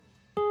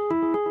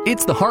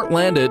It's the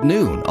Heartland at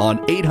noon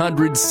on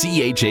 800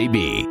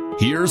 CHAB.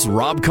 Here's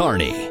Rob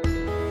Carney.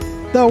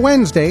 The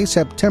Wednesday,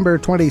 September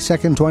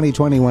 22nd,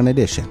 2021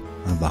 edition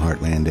of the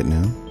Heartland at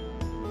noon.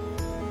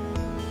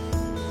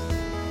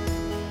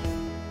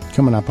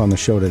 Coming up on the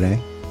show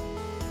today,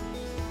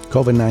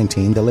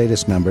 COVID-19, the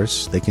latest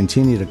numbers, they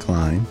continue to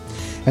climb.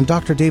 And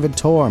Dr. David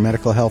Torr,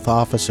 medical health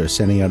officer,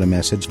 sending out a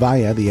message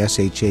via the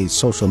SHA's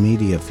social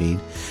media feed,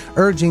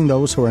 urging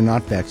those who are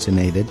not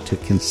vaccinated to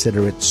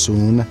consider it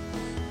soon.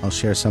 I'll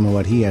share some of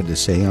what he had to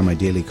say on my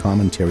daily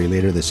commentary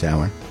later this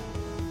hour.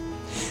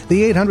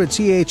 The 800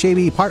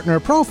 CHAB partner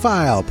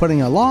profile,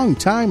 putting a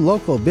long-time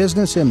local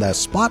business in the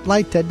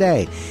spotlight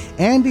today.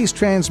 Andy's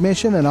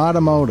Transmission and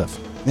Automotive,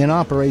 in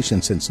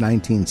operation since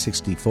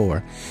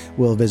 1964.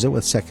 We'll visit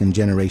with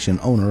second-generation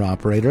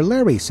owner-operator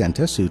Larry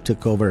Sentis, who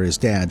took over his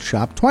dad's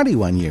shop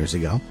 21 years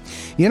ago.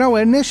 You know,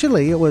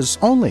 initially it was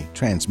only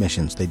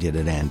transmissions they did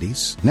at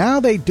Andy's. Now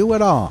they do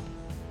it all.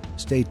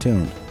 Stay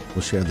tuned.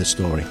 We'll share the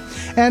story.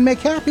 And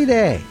McHappy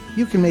Day.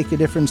 You can make a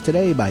difference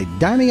today by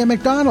dining at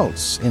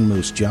McDonald's in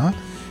Moose Jaw,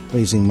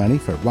 raising money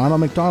for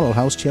Ronald McDonald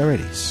House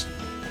Charities.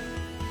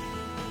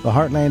 The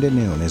Heartland at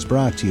Noon is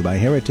brought to you by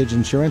Heritage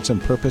Insurance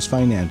and Purpose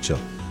Financial,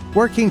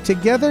 working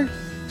together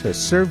to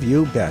serve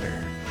you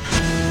better.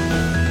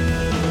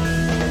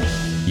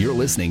 You're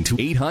listening to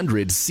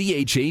 800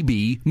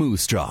 CHAB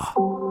Moose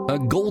Jaw, a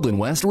Golden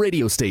West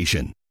radio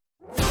station.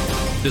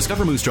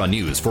 Discover Moose Jaw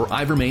News for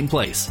Ivermain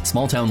Place.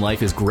 Small town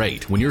life is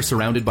great when you're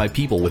surrounded by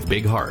people with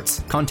big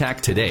hearts.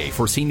 Contact today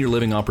for senior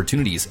living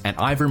opportunities at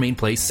Ivermain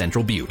Place,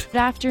 Central Butte. Good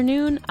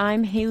afternoon,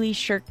 I'm Haley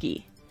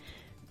Shirky.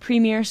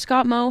 Premier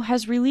Scott Moe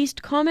has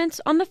released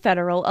comments on the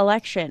federal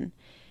election.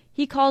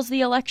 He calls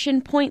the election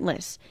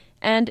pointless,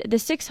 and the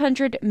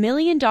 $600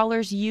 million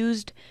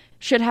used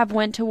should have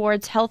went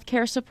towards health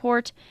care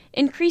support,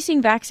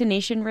 increasing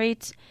vaccination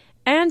rates,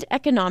 and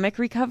economic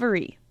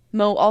recovery.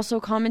 Moe also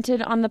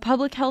commented on the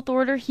public health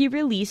order he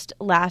released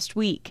last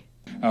week.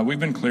 We've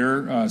been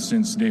clear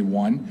since day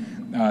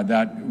one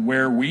that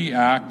where we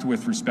act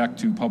with respect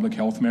to public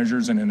health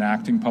measures and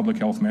enacting public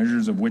health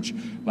measures, of which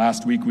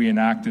last week we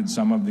enacted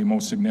some of the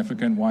most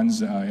significant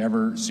ones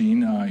ever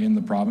seen in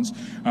the province,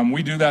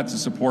 we do that to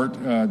support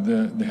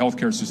the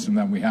healthcare system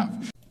that we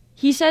have.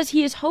 He says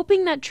he is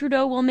hoping that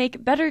Trudeau will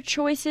make better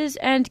choices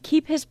and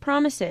keep his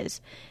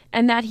promises,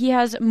 and that he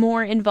has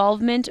more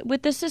involvement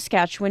with the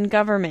Saskatchewan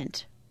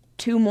government.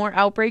 2 more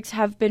outbreaks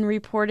have been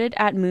reported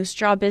at Moose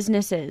Jaw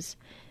businesses.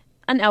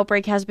 An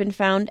outbreak has been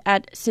found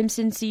at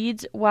Simpson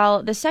Seeds,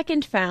 while the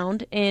second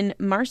found in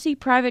Marcy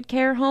Private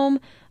Care Home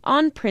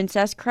on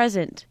Princess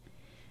Crescent.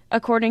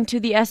 According to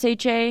the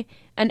SHA,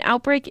 an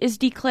outbreak is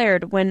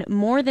declared when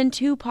more than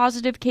 2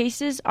 positive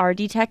cases are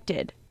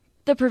detected.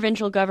 The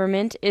provincial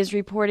government is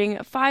reporting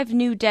 5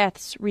 new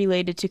deaths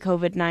related to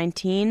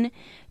COVID-19,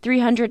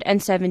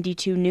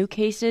 372 new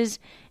cases,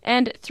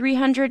 and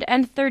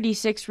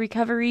 336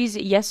 recoveries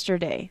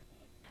yesterday.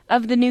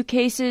 Of the new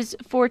cases,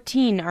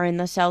 14 are in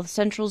the South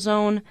Central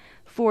Zone,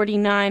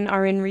 49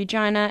 are in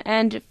Regina,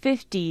 and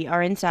 50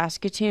 are in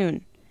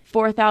Saskatoon.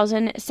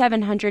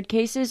 4,700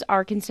 cases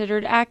are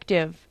considered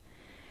active.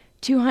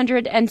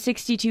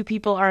 262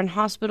 people are in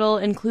hospital,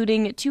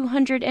 including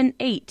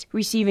 208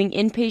 receiving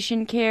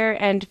inpatient care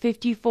and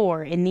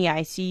 54 in the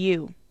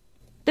ICU.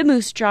 The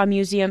Moose Jaw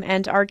Museum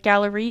and Art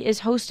Gallery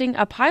is hosting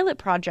a pilot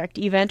project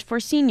event for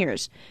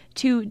seniors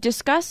to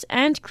discuss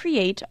and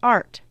create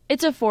art.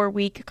 It's a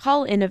 4-week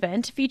call-in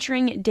event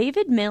featuring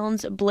David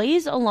Milne's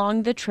Blaze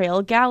Along the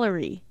Trail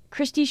Gallery.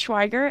 Christy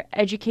Schweiger,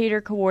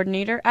 educator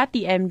coordinator at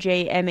the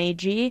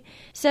MJMAG,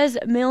 says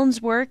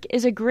Milne's work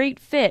is a great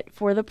fit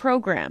for the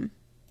program.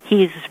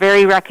 He's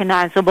very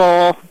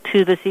recognizable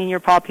to the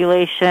senior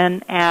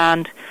population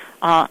and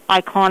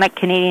iconic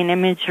Canadian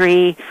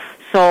imagery,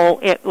 so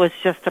it was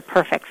just a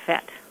perfect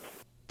fit.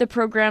 The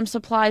program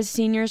supplies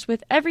seniors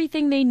with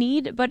everything they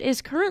need but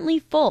is currently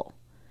full.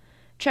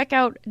 Check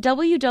out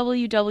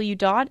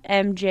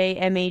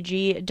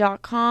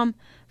www.mjmag.com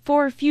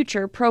for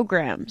future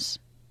programs.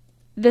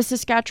 The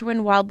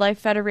Saskatchewan Wildlife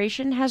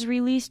Federation has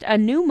released a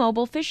new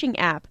mobile fishing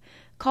app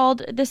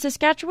called the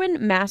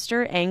Saskatchewan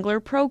Master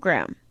Angler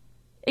Program.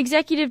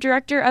 Executive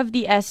Director of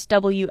the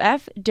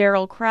SWF,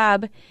 Daryl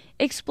Crabb,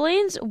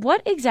 explains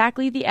what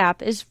exactly the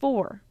app is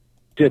for.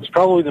 It's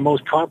probably the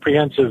most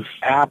comprehensive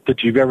app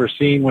that you've ever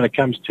seen when it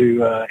comes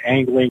to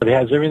angling. It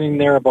has everything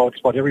there about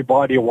every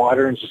body of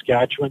water in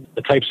Saskatchewan,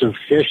 the types of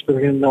fish that are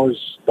in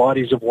those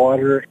bodies of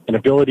water, an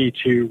ability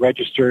to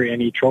register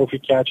any trophy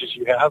catches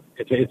you have.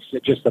 It's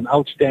just an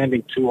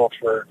outstanding tool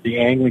for the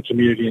angling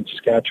community in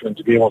Saskatchewan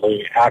to be able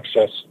to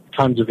access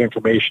tons of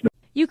information.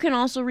 You can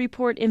also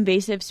report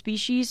invasive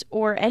species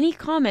or any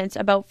comments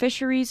about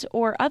fisheries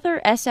or other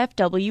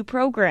SFW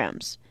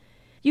programs.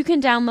 You can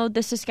download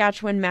the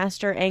Saskatchewan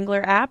Master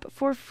Angler app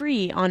for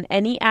free on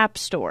any app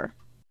store.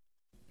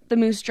 The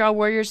Moose Jaw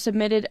Warriors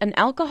submitted an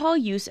alcohol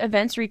use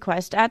events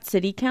request at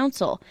City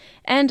Council,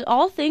 and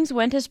all things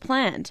went as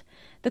planned.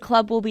 The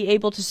club will be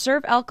able to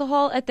serve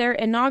alcohol at their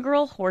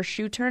inaugural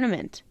horseshoe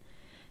tournament.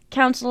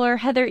 Councillor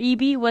Heather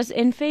Eby was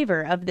in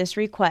favor of this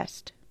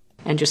request.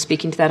 And just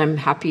speaking to that, I'm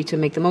happy to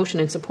make the motion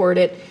and support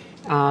it.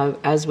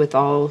 As with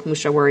all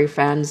Moose Jaw Warrior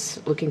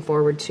fans, looking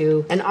forward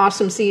to an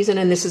awesome season,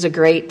 and this is a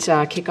great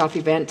kickoff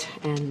event,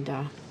 and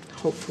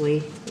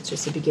hopefully it's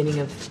just the beginning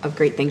of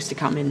great things to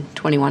come in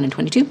 21 and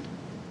 22.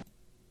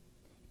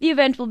 The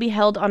event will be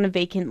held on a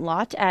vacant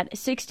lot at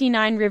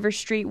 69 River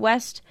Street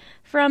West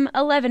from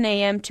 11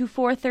 a.m. to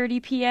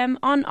 4:30 p.m.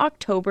 on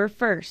October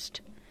 1st.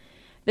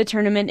 The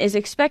tournament is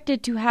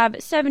expected to have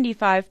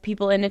 75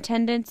 people in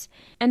attendance,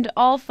 and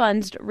all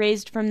funds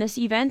raised from this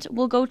event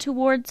will go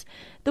towards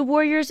the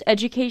Warriors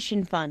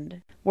Education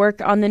Fund. Work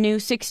on the new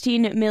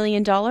 $16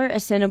 million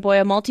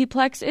Assiniboia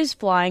multiplex is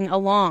flying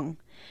along.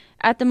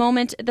 At the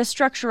moment, the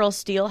structural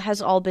steel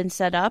has all been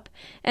set up,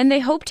 and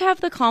they hope to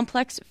have the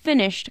complex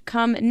finished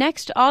come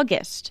next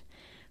August.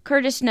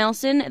 Curtis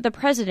Nelson, the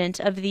president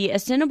of the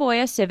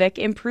Assiniboia Civic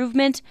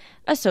Improvement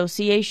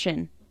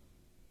Association.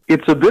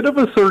 It's a bit of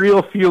a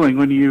surreal feeling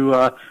when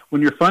you're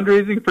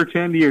fundraising for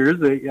 10 years.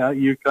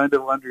 You kind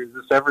of wonder, is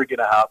this ever going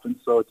to happen?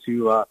 So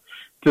to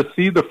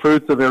see the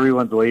fruits of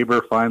everyone's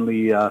labor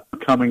finally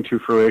coming to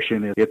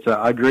fruition, it's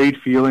a great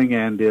feeling,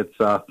 and it's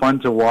fun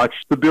to watch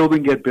the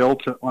building get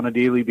built on a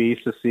daily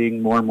basis,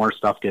 seeing more and more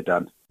stuff get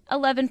done.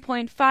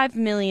 $11.5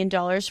 million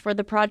for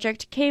the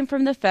project came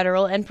from the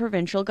federal and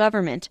provincial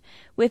government,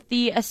 with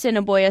the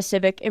Assiniboia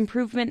Civic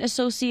Improvement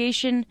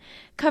Association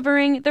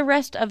covering the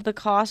rest of the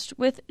cost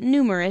with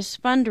numerous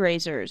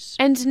fundraisers.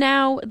 And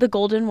now, the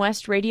Golden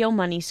West Radio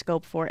Money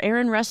Scope for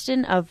Aaron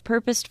Rustin of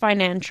Purposed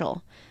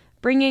Financial,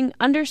 bringing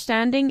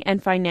understanding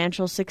and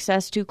financial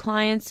success to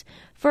clients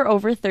for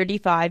over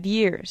 35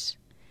 years.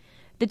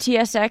 The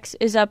TSX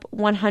is up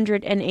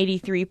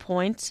 183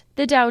 points,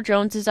 the Dow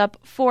Jones is up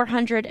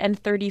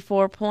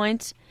 434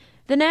 points,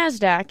 the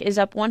NASDAQ is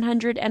up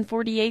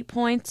 148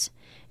 points,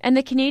 and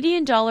the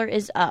Canadian dollar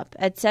is up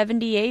at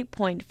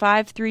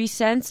 78.53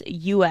 cents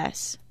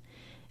US.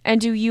 And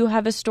do you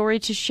have a story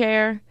to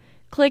share?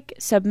 Click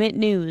Submit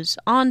News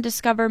on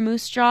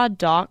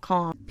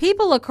discovermoosejaw.com.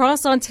 People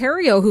across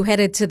Ontario who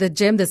headed to the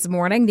gym this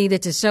morning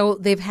needed to show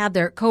they've had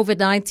their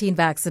COVID-19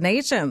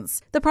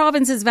 vaccinations. The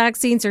province's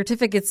vaccine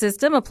certificate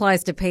system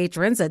applies to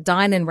patrons at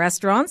dine-in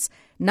restaurants,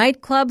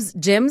 nightclubs,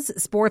 gyms,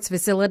 sports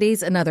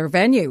facilities, and other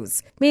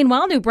venues.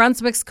 Meanwhile, New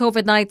Brunswick's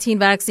COVID-19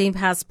 vaccine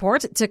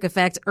passport took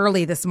effect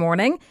early this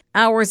morning,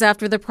 hours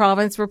after the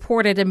province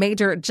reported a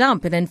major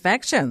jump in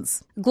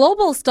infections.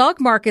 Global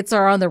stock markets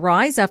are on the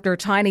rise after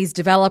Chinese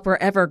developer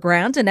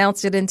Evergrande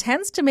announced it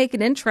intends to make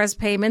an interest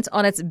payment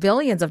on its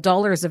billions of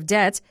dollars of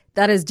debt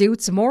that is due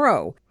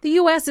tomorrow. The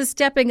U.S. is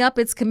stepping up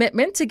its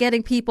commitment to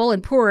getting people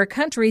in poorer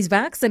countries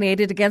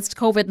vaccinated against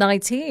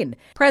COVID-19.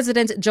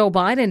 President Joe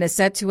Biden is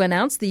set to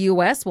announce the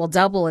U.S. will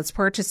double its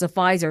purchase of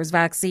Pfizer's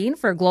vaccine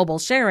for global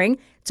sharing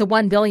to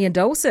 1 billion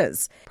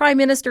doses. Prime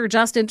Minister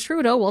Justin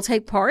Trudeau will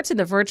take part in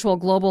the virtual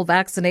global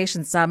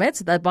vaccination summit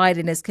that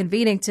Biden is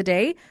convening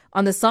today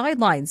on the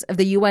sidelines of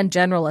the UN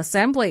General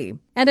Assembly.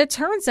 And it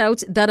turns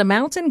out that a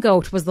mountain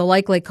goat was the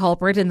likely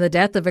culprit in the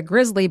death of a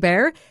grizzly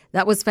bear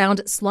that was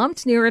found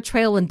slumped near a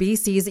trail in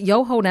BC's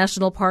Yoho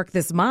National Park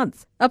this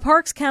month. A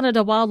Parks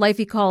Canada wildlife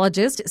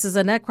ecologist says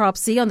a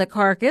necropsy on the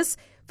carcass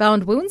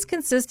found wounds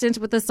consistent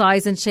with the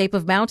size and shape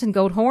of mountain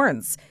goat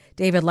horns.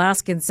 David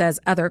Laskin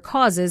says other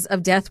causes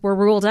of death were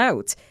ruled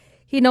out.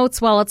 He notes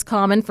while it's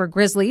common for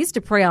grizzlies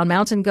to prey on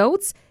mountain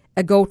goats,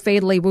 a goat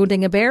fatally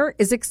wounding a bear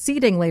is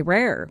exceedingly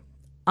rare.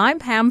 I'm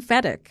Pam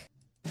Feddick.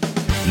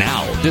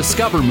 Now,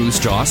 discover Moose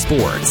Jaw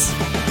Sports.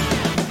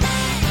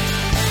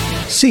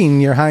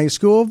 Senior high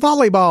school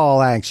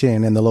volleyball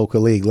action in the local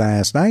league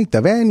last night.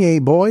 The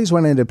Vanier boys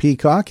went into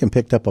Peacock and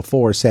picked up a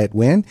 4-set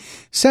win.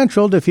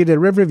 Central defeated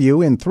Riverview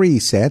in 3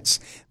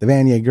 sets. The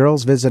Vanier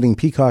girls visiting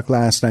Peacock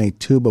last night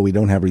too, but we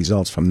don't have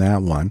results from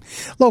that one.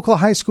 Local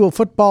high school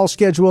football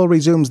schedule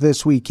resumes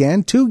this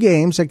weekend. 2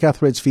 games at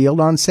Guthridge Field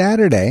on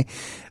Saturday.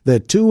 The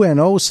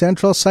 2-0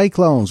 Central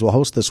Cyclones will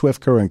host the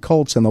Swift Current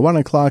Colts in the 1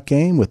 o'clock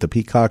game, with the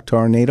Peacock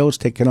Tornadoes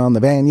taking on the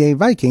Vanier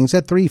Vikings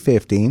at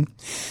 3:15.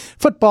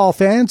 Football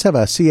fans have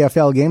a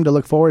CFL game to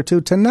look forward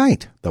to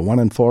tonight. The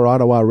 1-4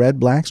 Ottawa Red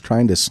Blacks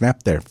trying to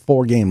snap their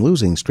 4-game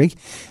losing streak.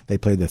 They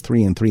play the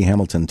 3-3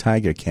 Hamilton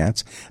Tiger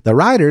Cats. The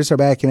Riders are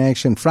back in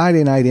action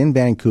Friday night in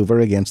Vancouver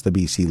against the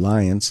BC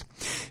Lions.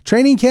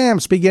 Training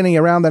camps beginning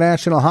around the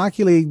National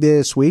Hockey League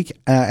this week,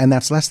 and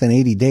that's less than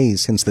 80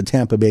 days since the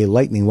Tampa Bay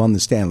Lightning won the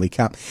Stanley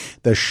Cup.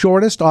 The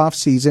shortest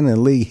off-season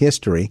in league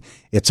history.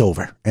 It's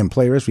over, and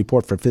players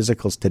report for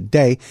physicals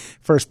today.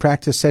 First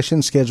practice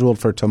session scheduled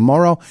for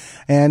tomorrow,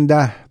 and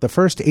the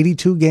first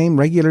 82-game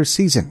regular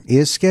season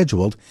is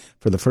scheduled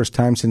for the first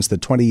time since the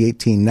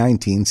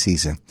 2018-19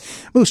 season.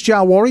 Moose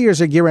Jaw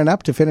Warriors are gearing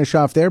up to finish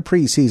off their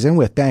preseason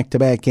with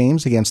back-to-back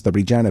games against the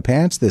Regina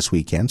Pants this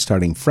weekend,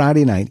 starting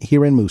Friday night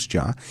here in Moose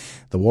Jaw.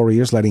 The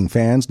Warriors letting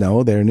fans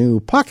know their new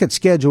pocket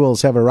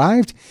schedules have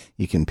arrived.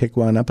 You can pick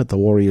one up at the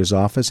Warriors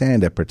office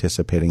and at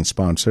participating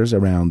sponsors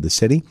around the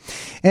city.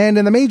 And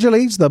in the Major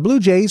Leagues, the Blue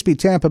Jays beat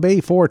Tampa Bay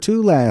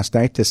 4-2 last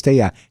night to stay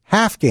a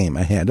half game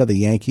ahead of the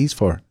Yankees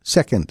for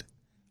second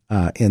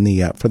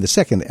for the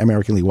second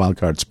American League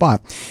wildcard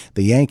spot.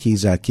 The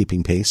Yankees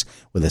keeping pace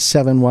with a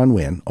 7-1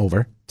 win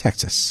over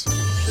Texas.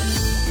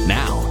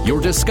 Now,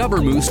 your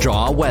Discover Moose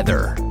Jaw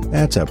weather.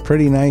 That's a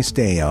pretty nice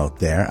day out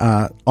there.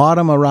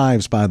 Autumn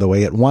arrives, by the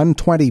way, at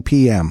 1:20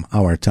 p.m.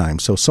 our time,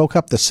 so soak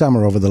up the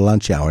summer over the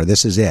lunch hour.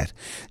 This is it.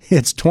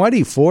 It's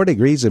 24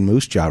 degrees in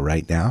Moose Jaw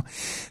right now.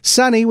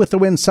 Sunny with the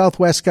wind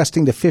southwest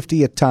gusting to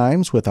 50 at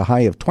times with a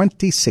high of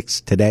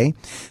 26 today.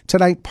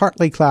 Tonight,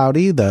 partly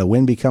cloudy. The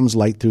wind becomes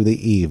light through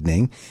the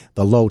evening.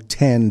 The low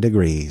 10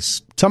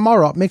 degrees.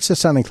 Tomorrow, mix of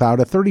sun and cloud,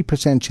 a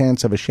 30%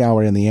 chance of a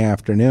shower in the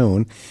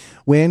afternoon.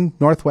 Wind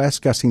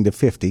northwest gusting to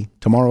 50.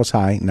 Tomorrow's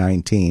high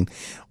 19.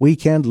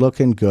 Weekend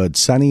looking good,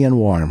 sunny and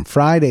warm.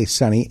 Friday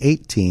sunny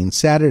 18.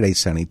 Saturday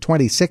sunny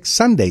 26.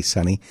 Sunday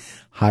sunny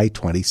high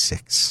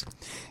 26.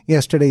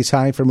 Yesterday's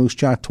high for Moose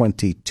Jaw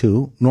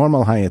 22.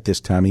 Normal high at this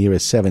time of year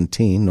is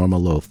 17. Normal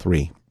low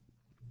 3.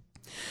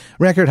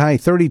 Record high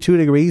 32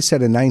 degrees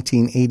set in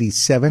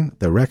 1987.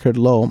 The record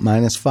low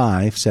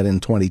 -5 set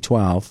in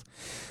 2012.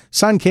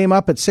 Sun came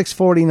up at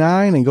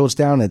 6:49 and goes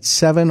down at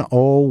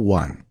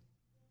 7:01.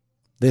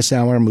 This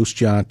hour, Moose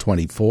Jaw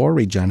 24,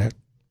 Regina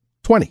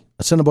 20,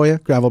 Assiniboia,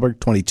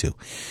 Gravelburg 22,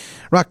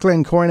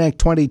 Rockland, Coronach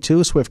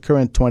 22, Swift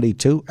Current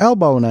 22,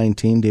 Elbow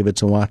 19,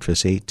 Davidson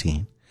Watrous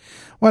 18.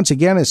 Once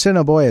again,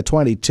 Assiniboia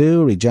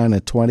 22,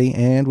 Regina 20,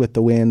 and with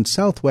the wind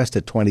southwest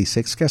at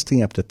 26,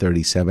 gusting up to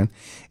 37,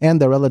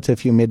 and the relative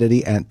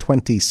humidity at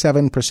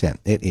 27%.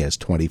 It is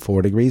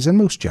 24 degrees in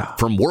Moose Jaw.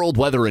 From World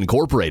Weather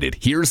Incorporated,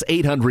 here's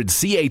 800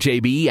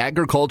 CHAB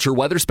Agriculture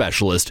Weather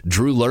Specialist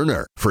Drew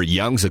Lerner for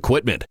Young's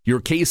Equipment,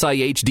 your Case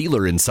IH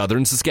dealer in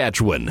southern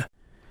Saskatchewan.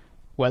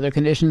 Weather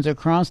conditions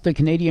across the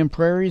Canadian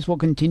prairies will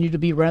continue to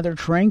be rather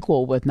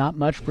tranquil with not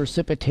much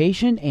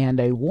precipitation and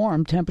a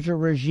warm temperature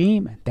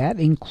regime. That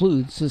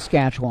includes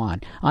Saskatchewan.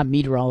 I'm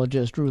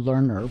meteorologist Drew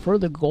Lerner for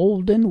the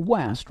Golden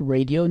West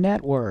Radio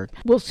Network.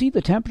 We'll see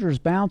the temperatures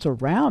bounce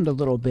around a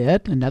little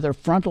bit. Another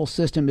frontal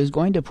system is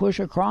going to push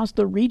across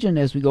the region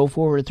as we go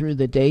forward through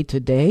the day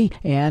today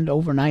and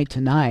overnight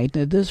tonight.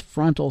 This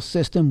frontal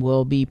system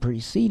will be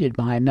preceded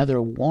by another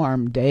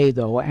warm day,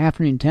 though.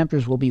 Afternoon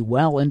temperatures will be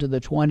well into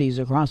the 20s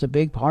across a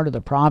big part of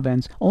the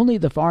province. Only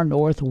the far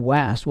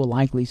northwest will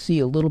likely see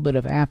a little bit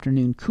of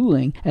afternoon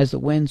cooling as the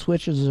wind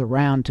switches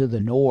around to the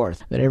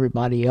north. But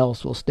everybody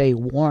else will stay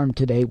warm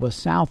today with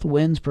south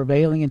winds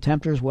prevailing and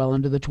temperatures well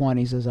into the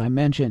 20s, as I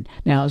mentioned.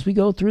 Now, as we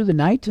go through the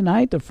night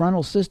tonight, the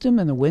frontal system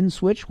and the wind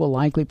switch will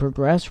likely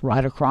progress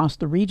right across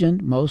the region.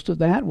 Most of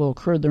that will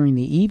occur during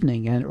the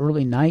evening and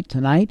early night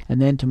tonight,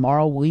 and then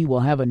tomorrow we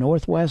will have a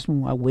northwest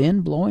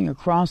wind blowing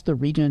across the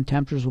region.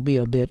 Temperatures will be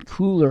a bit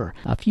cooler.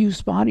 A few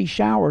spotty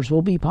showers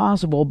will be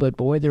possible, but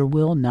boy, there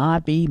will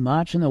not be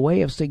much in the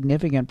way of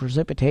significant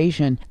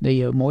precipitation.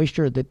 The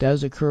moisture that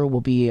does occur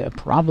will be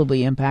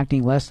probably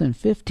impacting less than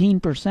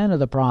 15% of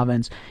the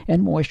province,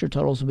 and moisture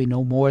totals will be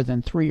no more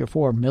than 3 or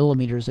 4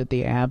 millimeters at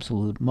the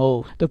absolute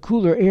most. The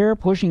cooler air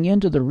pushing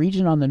into the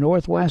region on the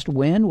northwest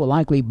wind will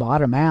likely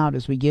bottom out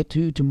as we get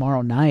to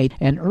tomorrow night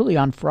and early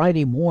on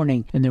Friday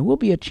morning, and there will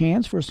be a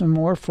chance for some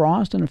more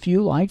frost and a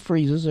few light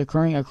freezes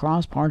occurring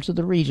across parts of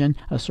the region.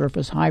 A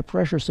surface high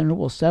pressure center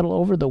will settle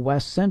over the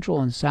west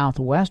central and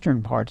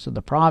southwestern parts of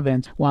the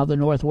province, while the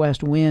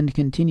northwest wind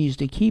continues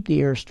to keep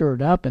the air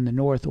stirred up in the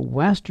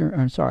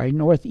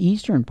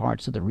northeastern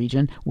parts of the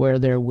region, where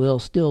there will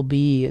still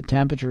be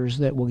temperatures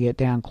that will get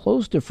down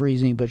close to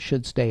freezing but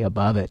should stay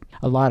above it.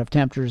 A lot of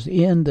temperatures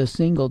in the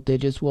single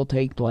digits will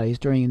take place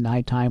during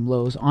nighttime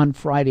lows on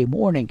Friday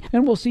morning,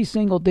 and we'll see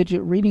single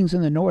digit readings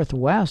in the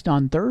northwest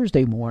on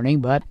Thursday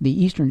morning, but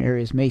the eastern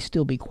areas may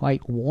still be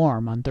quite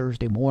warm on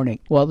Thursday morning.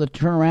 Well, the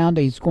turnaround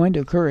is going to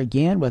occur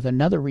again with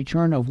another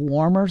return of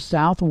warmer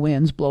south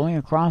winds blowing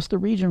across the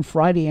region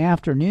Friday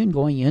afternoon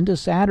going into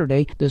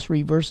Saturday. This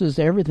reverses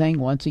everything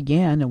once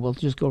again, and we'll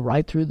just go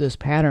right through this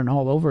pattern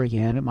all over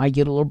again. It might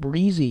get a little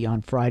breezy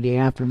on Friday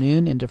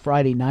afternoon into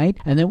Friday night,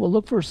 and then we'll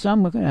look for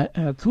some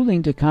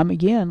cooling to come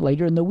again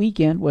later in the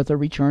weekend with a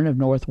return of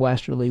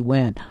northwesterly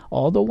wind.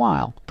 All the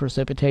while,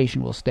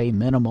 precipitation will stay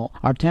minimal.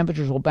 Our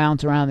temperatures will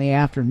bounce around the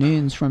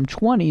afternoons from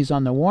 20s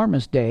on the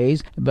warmest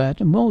days,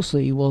 but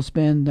mostly we'll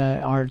spend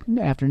our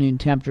afternoon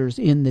temperatures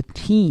in the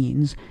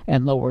teens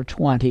and lower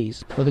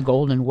 20s. For the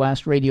Golden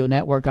West Radio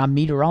Network, I'm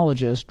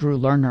meteorologist Drew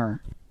Lerner.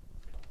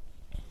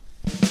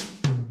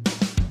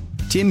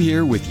 Tim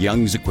here with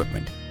Young's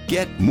Equipment.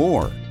 Get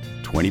more.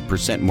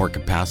 20% more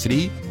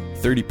capacity,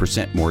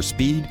 30% more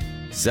speed,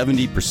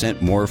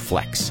 70% more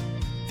flex.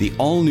 The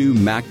all-new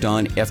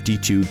MacDon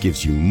FD2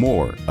 gives you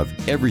more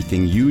of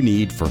everything you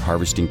need for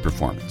harvesting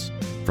performance.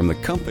 From the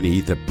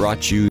company that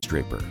brought you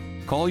Draper.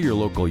 Call your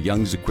local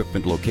Young's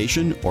Equipment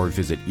location or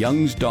visit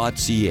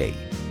youngs.ca.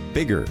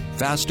 Bigger,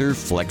 faster,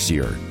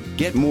 flexier.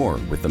 Get more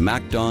with the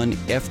MacDon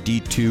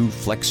FD2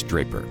 Flex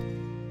Draper.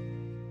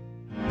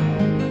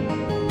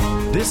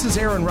 This is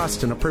Aaron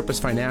Rustin of Purpose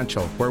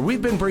Financial, where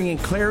we've been bringing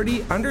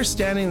clarity,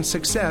 understanding, and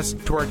success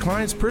to our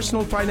clients'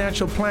 personal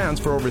financial plans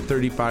for over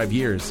 35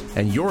 years.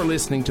 And you're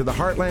listening to the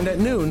Heartland at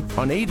noon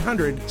on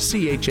 800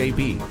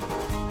 CHAB.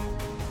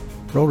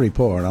 Road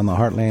Report on the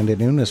Heartland at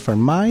noon is for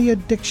My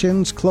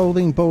Addictions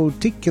Clothing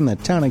Boutique in the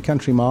Town and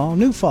Country Mall.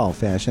 New fall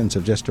fashions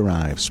have just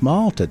arrived.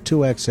 Small to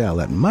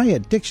 2XL at My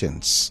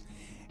Addictions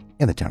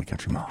in the Town and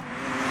Country Mall.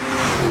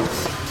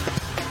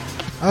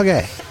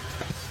 Okay.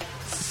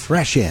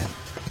 Fresh in.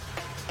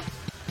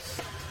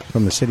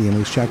 From the city of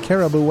Moose Jaw,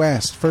 Caribou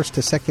West, 1st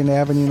to 2nd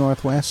Avenue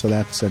Northwest, so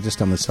that's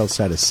just on the south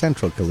side of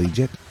Central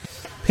Collegiate.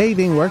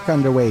 Paving work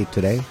underway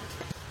today.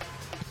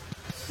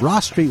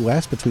 Ross Street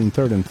West between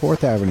 3rd and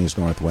 4th Avenues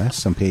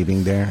Northwest. Some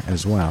paving there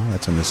as well.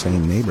 That's in the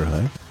same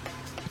neighborhood.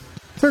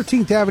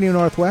 13th Avenue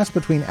Northwest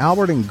between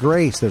Albert and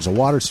Grace. There's a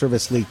water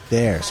service leak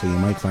there, so you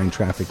might find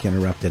traffic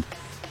interrupted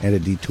and a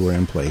detour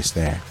in place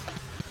there.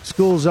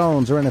 School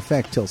zones are in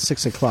effect till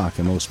 6 o'clock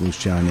in most Moose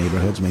Jaw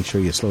neighborhoods. Make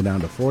sure you slow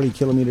down to 40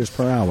 kilometers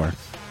per hour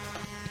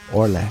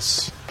or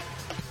less.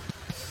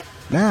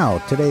 Now,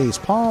 today's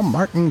Paul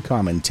Martin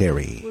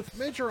commentary. With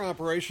major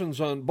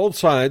operations on both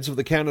sides of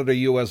the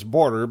Canada-U.S.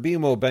 border,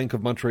 BMO Bank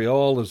of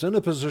Montreal is in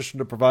a position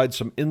to provide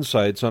some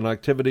insights on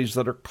activities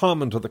that are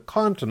common to the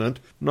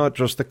continent, not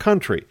just the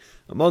country.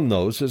 Among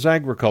those is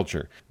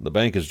agriculture. The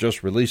bank has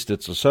just released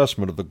its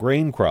assessment of the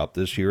grain crop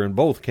this year in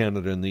both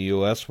Canada and the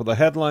U.S. with a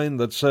headline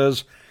that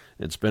says,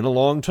 "It's been a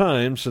long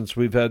time since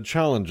we've had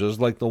challenges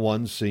like the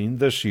ones seen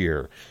this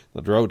year."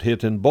 The drought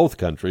hit in both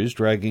countries,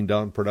 dragging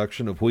down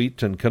production of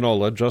wheat and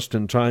canola just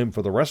in time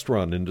for the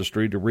restaurant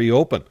industry to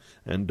reopen,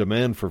 and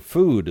demand for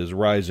food is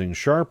rising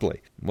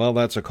sharply. While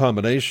that's a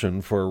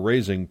combination for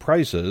raising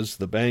prices,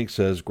 the bank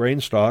says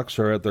grain stocks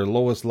are at their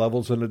lowest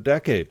levels in a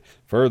decade.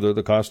 Further,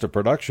 the cost of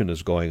production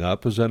is going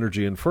up as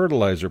energy and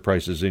fertilizer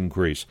prices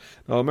increase.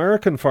 Now,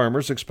 American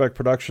farmers expect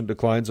production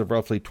declines of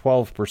roughly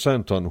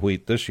 12% on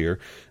wheat this year,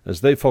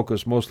 as they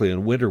focus mostly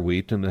on winter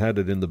wheat and had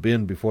it in the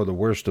bin before the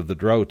worst of the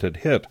drought had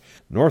hit.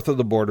 North of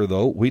the border,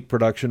 though, wheat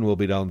production will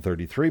be down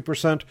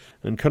 33%,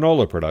 and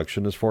canola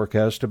production is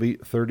forecast to be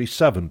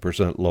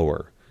 37%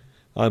 lower.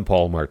 I'm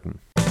Paul Martin.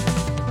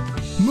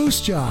 Moose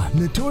Jaw,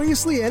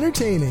 notoriously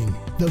entertaining.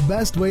 The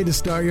best way to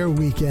start your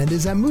weekend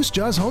is at Moose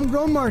Jaw's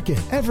Homegrown Market.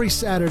 Every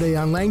Saturday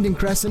on Langdon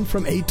Crescent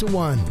from 8 to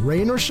 1.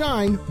 Rain or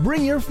shine,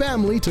 bring your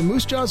family to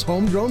Moose Jaw's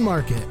Homegrown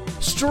Market.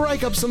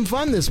 Strike up some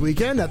fun this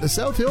weekend at the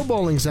South Hill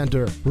Bowling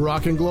Center.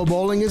 Rock and Glow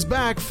Bowling is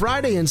back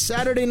Friday and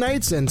Saturday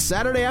nights and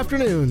Saturday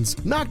afternoons.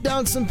 Knock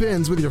down some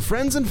pins with your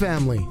friends and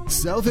family.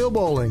 South Hill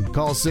Bowling.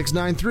 Call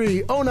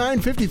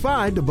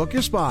 693-0955 to book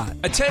your spot.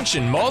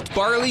 Attention malt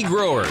barley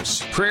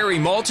growers. Prairie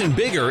Malt and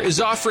Bigger is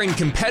offering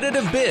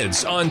competitive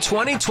bids on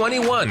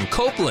 2021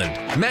 Copeland,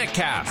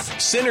 Metcalf,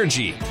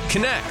 Synergy,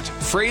 Connect,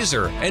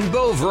 Fraser, and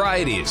Bow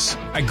varieties.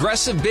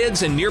 Aggressive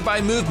bids and nearby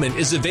movement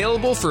is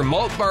available for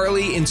malt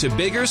barley into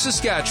Bigger,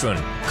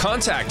 Saskatchewan.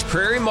 Contact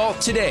Prairie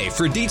Malt today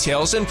for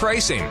details and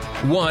pricing.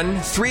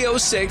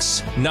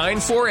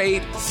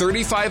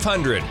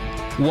 1-306-948-3500.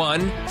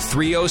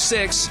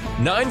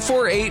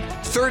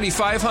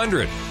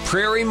 1-306-948-3500.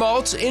 Prairie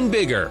Malt in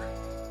Bigger.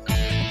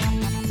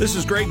 This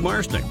is Greg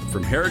Marsnick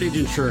from Heritage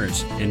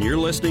Insurance, and you're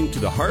listening to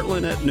the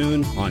Heartland at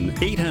Noon on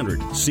 800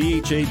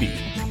 CHAB.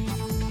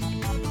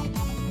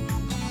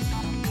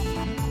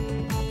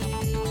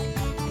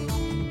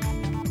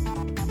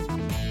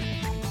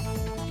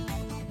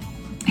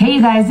 Hey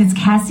you guys, it's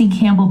Cassie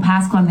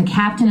Campbell-Pascal. I'm the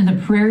captain of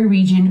the Prairie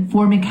Region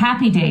for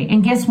McHappy Day.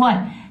 And guess what?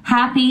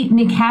 Happy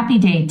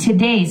McHappy Day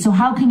today. So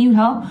how can you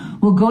help?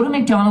 Well, go to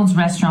McDonald's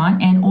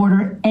restaurant and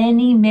order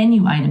any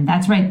menu item.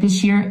 That's right,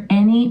 this year,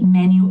 any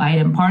menu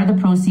item. Part of the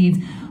proceeds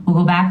will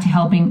go back to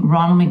helping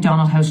Ronald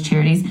McDonald House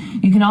Charities.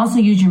 You can also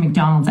use your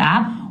McDonald's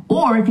app,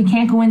 or if you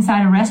can't go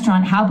inside a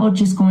restaurant, how about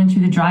just going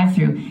through the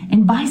drive-thru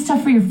and buy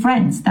stuff for your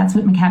friends? That's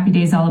what McHappy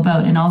Day is all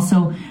about. And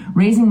also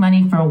raising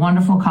money for a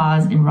wonderful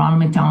cause in Ronald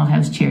McDonald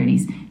House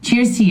Charities.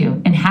 Cheers to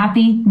you and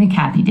happy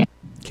McHappy Day.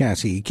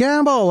 Cassie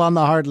Campbell on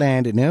the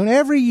Heartland at noon.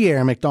 Every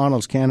year,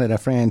 McDonald's Canada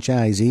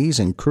franchisees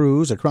and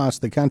crews across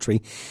the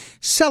country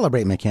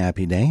celebrate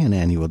McHappy Day, an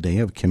annual day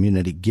of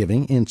community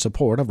giving in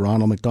support of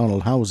Ronald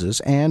McDonald Houses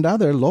and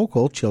other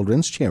local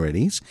children's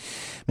charities.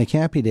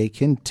 McHappy Day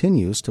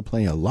continues to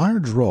play a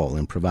large role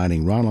in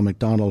providing Ronald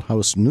McDonald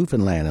House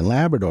Newfoundland and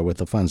Labrador with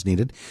the funds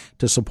needed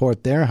to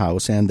support their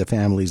house and the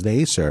families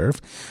they serve.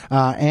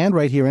 And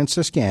right here in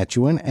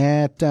Saskatchewan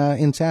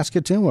in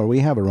Saskatoon, where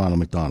we have a Ronald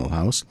McDonald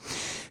House.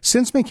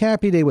 Since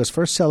McHappy Day was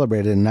first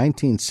celebrated in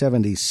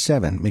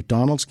 1977,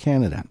 McDonald's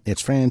Canada,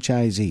 its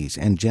franchisees,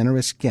 and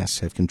generous guests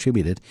have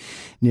contributed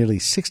nearly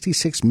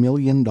 $66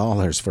 million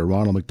for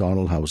Ronald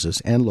McDonald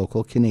Houses and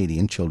local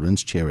Canadian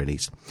children's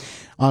charities.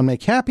 On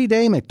McHappy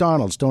Day,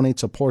 McDonald's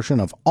donates a portion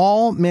of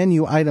all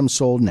menu items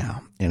sold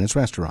now in its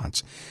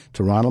restaurants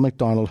to Ronald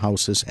McDonald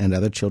Houses and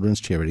other children's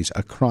charities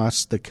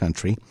across the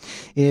country.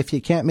 If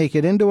you can't make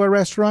it into a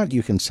restaurant,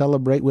 you can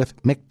celebrate with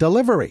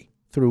McDelivery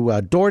through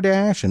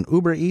DoorDash and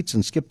Uber Eats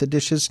and Skip the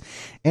Dishes,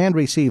 and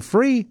receive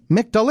free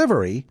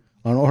McDelivery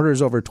on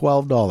orders over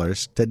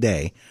 $12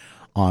 today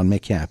on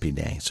McHappy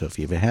Day. So if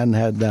you hadn't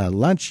had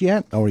lunch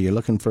yet, or you're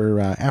looking for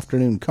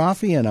afternoon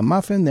coffee and a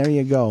muffin, there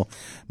you go.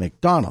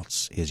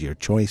 McDonald's is your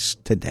choice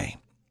today.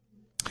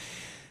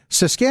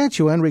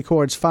 Saskatchewan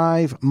records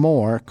 5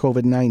 more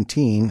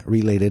COVID-19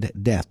 related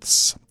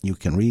deaths. You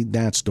can read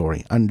that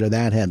story under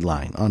that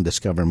headline on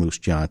Discover Moose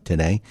Jaw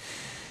today.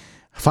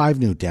 5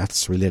 new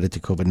deaths related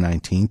to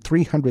COVID-19,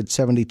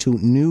 372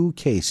 new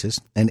cases,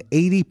 and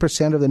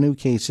 80% of the new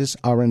cases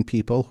are in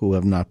people who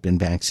have not been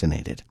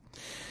vaccinated.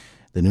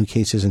 The new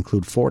cases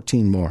include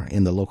 14 more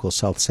in the local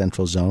South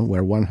Central Zone,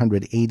 where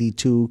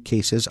 182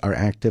 cases are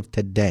active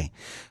today,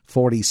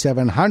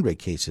 4,700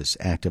 cases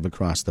active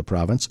across the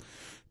province.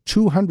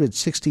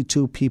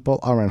 262 people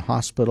are in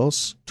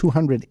hospitals,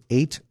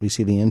 208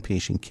 receiving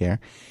inpatient care,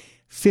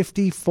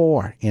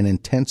 54 in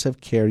intensive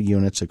care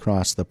units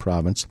across the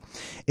province.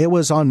 It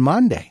was on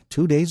Monday,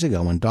 2 days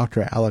ago, when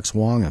Dr. Alex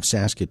Wong of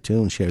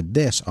Saskatoon shared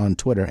this on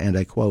Twitter, and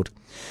I quote,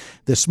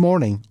 "This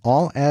morning,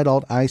 all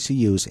adult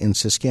ICUs in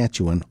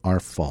Saskatchewan are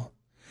full.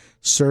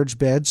 Surge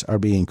beds are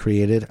being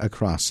created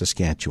across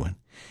Saskatchewan.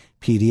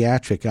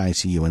 Pediatric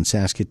ICU in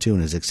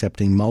Saskatoon is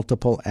accepting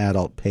multiple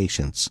adult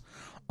patients.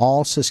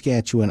 All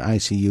Saskatchewan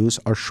ICUs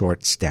are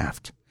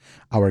short-staffed.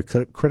 Our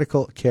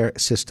critical care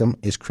system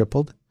is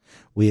crippled.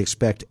 We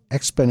expect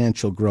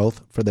exponential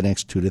growth for the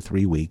next 2 to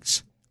 3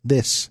 weeks.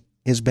 This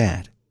is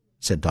bad,"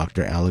 said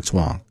Dr. Alex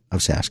Wong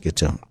of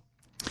Saskatoon.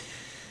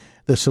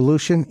 The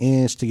solution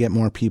is to get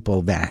more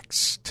people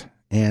vaxxed,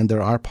 and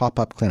there are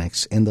pop-up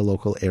clinics in the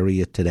local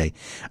area today.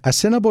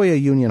 Assiniboia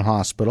Union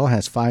Hospital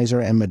has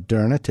Pfizer and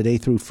Moderna today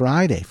through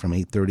Friday from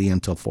 8:30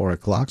 until 4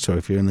 o'clock, so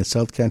if you're in the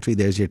South Country,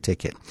 there's your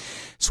ticket.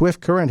 Swift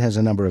Current has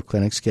a number of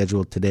clinics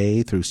scheduled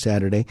today through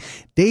Saturday.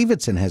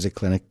 Davidson has a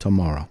clinic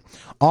tomorrow.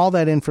 All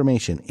that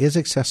information is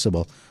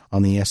accessible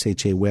on the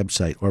SHA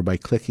website or by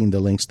clicking the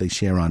links they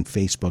share on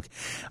Facebook.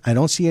 I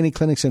don't see any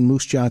clinics in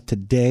Moose Jaw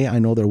today. I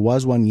know there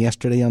was one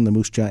yesterday on the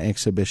Moose Jaw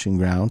exhibition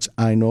grounds.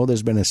 I know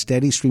there's been a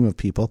steady stream of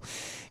people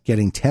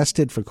getting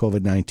tested for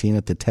COVID-19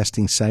 at the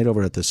testing site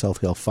over at the South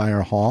Hill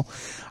Fire Hall.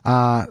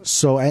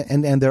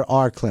 And there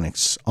are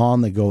clinics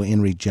on the go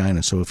in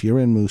Regina. So if you're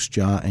in Moose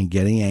Jaw and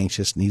getting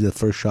anxious, need a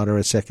first shot or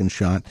a second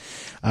shot,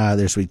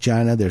 there's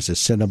Regina, there's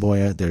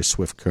Assiniboia, there's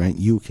Swift Current.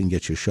 You can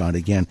get your shot.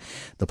 Again,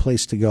 the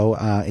place to go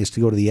is to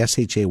go to the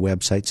SHA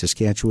website,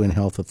 Saskatchewan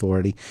Health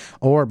Authority,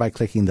 or by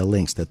clicking the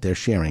links that they're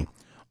sharing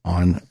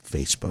on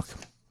Facebook.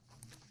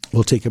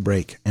 We'll take a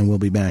break, and we'll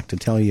be back to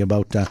tell you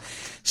about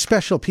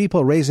special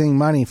people raising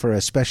money for a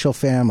special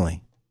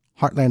family.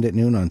 Heartland at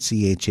noon on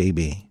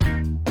CHAB.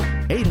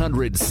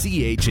 800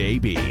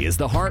 CHAB is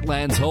the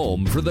Heartland's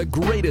home for the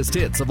greatest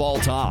hits of all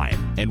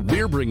time. And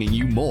we're bringing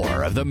you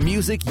more of the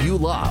music you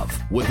love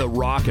with the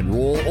Rock and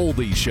Roll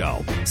Oldies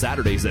Show.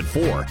 Saturdays at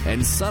 4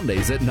 and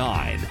Sundays at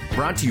 9.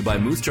 Brought to you by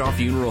Moose Jaw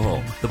Funeral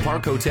Home, the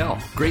Park Hotel,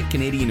 Great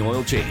Canadian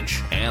Oil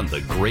Change, and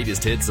the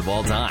greatest hits of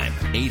all time.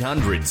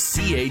 800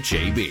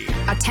 CHAB.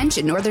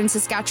 Attention Northern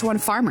Saskatchewan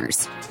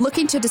farmers.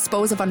 Looking to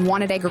dispose of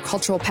unwanted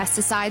agricultural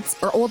pesticides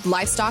or old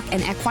livestock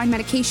and equine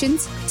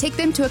medications? Take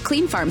them to a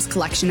Clean Farms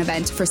collection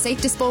event for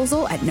safe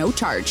disposal at no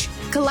charge.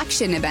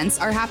 Collection events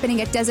are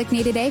happening at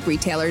designated ag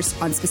retailers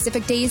on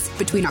specific days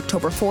between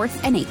October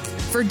 4th and 8th.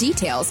 For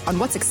details on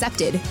what's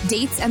accepted,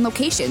 dates, and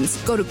locations,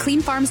 go to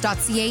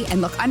cleanfarms.ca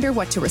and look under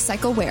what to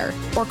recycle where,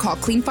 or call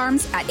Clean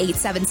Farms at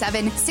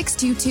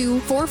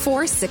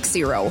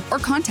 877-622-4460, or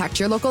contact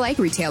your local ag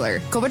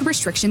retailer. COVID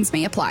restrictions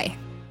may apply.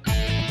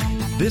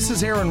 This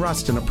is Aaron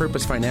Rustin of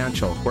Purpose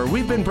Financial, where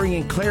we've been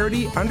bringing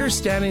clarity,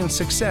 understanding, and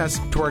success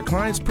to our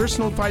clients'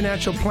 personal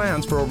financial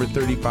plans for over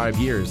 35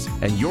 years.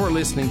 And you're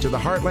listening to the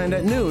Heartland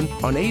at noon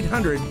on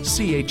 800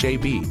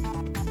 CHAB.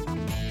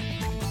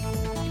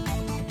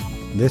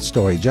 This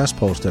story just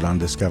posted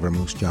on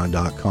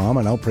discovermoosejaw.com.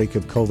 An outbreak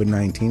of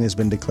COVID-19 has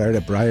been declared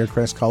at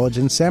Briarcrest College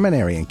and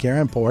Seminary in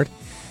Caronport.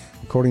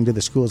 According to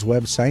the school's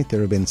website,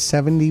 there have been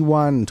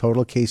 71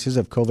 total cases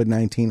of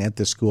COVID-19 at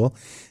the school.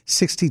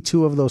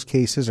 62 of those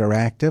cases are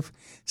active.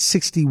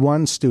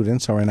 61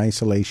 students are in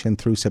isolation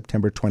through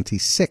September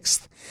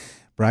 26th.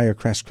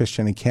 Briarcrest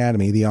Christian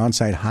Academy, the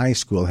on-site high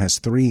school, has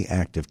 3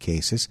 active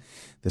cases.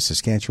 The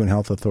Saskatchewan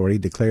Health Authority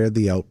declared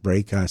the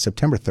outbreak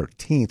September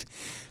 13th.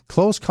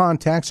 Close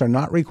contacts are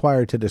not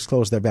required to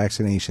disclose their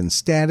vaccination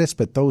status,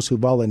 but those who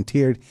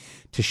volunteered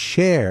to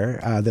share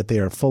that they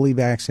are fully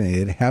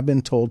vaccinated have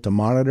been told to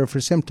monitor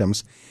for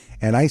symptoms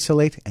and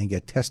isolate and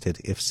get tested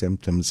if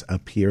symptoms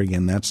appear.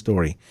 Again, that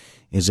story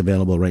is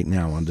available right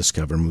now on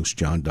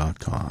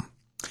discovermoosejaw.com.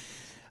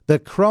 The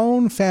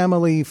Crone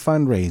Family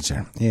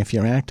Fundraiser. If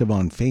you're active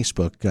on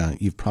Facebook,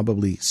 you've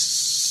probably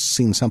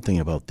seen something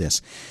about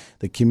this.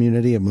 The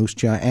community of Moose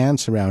Jaw and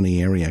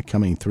surrounding area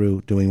coming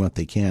through, doing what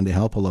they can to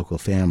help a local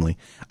family,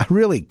 a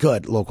really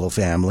good local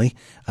family,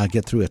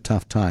 get through a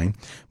tough time.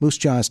 Moose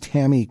Jaw's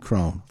Tammy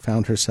Crone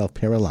found herself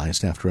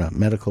paralyzed after a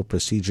medical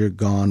procedure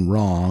gone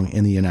wrong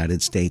in the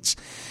United States.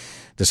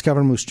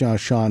 Discover Moose Jaw's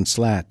Sean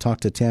Slatt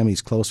talked to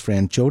Tammy's close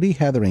friend Jody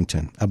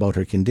Hetherington about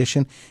her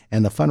condition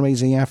and the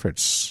fundraising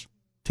efforts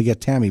to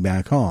get Tammy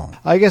back home.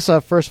 I guess,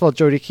 first of all,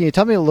 Jody, can you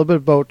tell me a little bit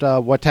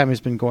about what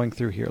Tammy's been going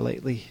through here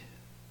lately?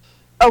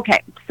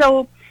 Okay,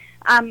 so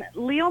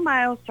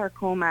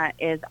leiomyosarcoma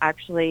is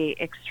actually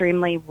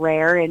extremely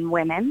rare in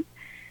women.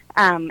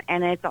 And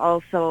it's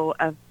also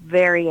a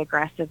very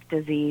aggressive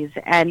disease.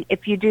 And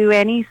if you do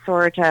any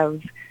sort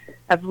of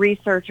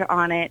research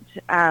on it,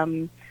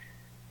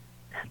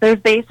 there's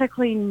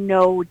basically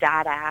no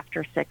data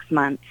after 6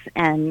 months.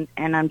 And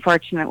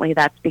unfortunately,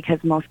 that's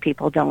because most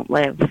people don't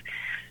live.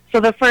 So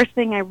the first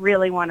thing I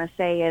really want to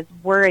say is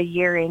we're a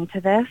year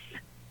into this.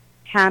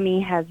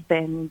 Tammy has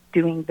been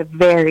doing the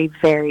very,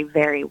 very,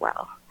 very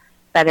well,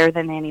 better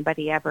than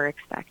anybody ever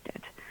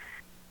expected.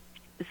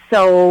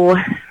 So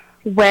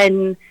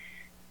when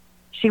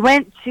she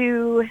went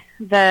to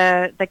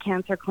the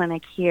cancer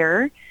clinic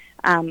here,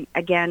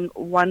 again,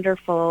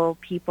 wonderful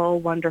people,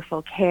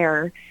 wonderful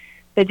care.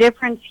 The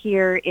difference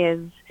here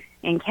is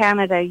in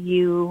Canada,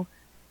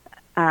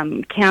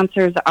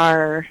 cancers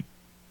are,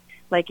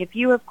 like if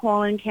you have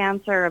colon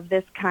cancer of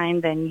this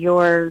kind, then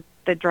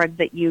the drugs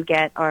that you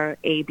get are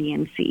A, B,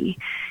 and C.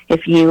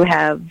 If you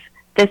have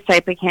this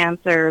type of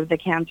cancer, the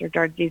cancer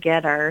drugs you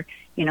get are,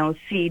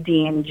 C,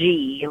 D, and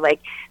G. Like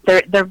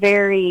they're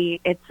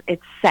very,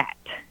 it's set.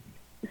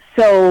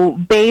 So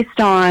based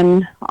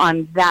on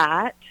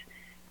that,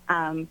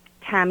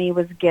 Tammy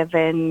was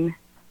given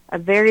a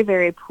very,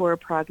 very poor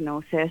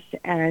prognosis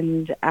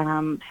and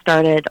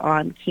started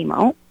on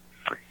chemo.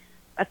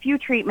 A few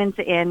treatments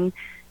in,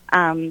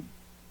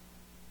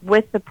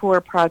 with the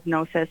poor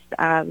prognosis,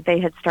 they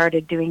had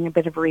started doing a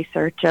bit of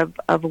research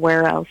of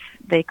where else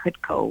they could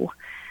go.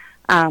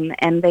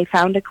 And they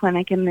found a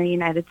clinic in the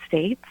United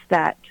States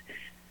that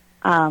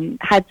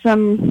had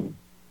some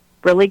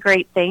really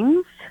great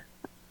things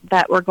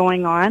that were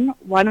going on,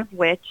 one of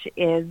which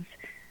is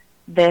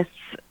this,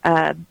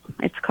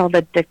 it's called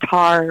a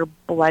Datar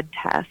blood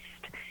test.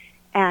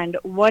 And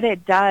what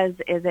it does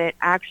is it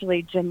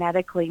actually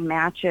genetically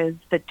matches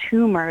the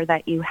tumor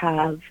that you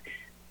have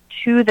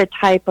to the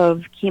type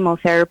of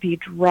chemotherapy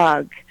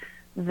drug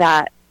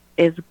that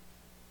is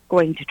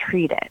going to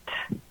treat it.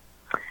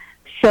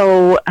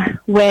 So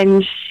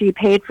when she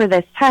paid for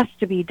this test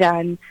to be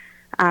done,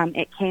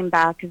 it came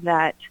back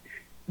that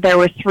there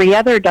were 3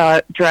 other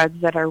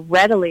drugs that are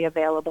readily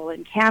available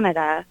in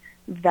Canada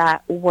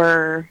that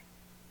were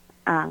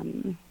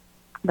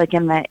like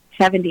in the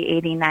 70,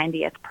 80,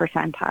 90th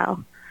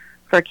percentile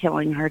for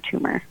killing her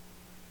tumor.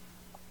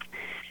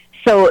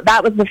 So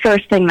that was the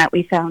first thing that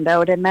we found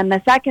out. And then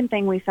the second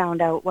thing we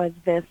found out was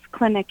this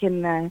clinic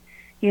in the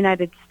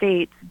United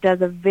States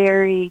does a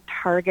very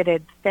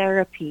targeted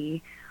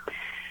therapy.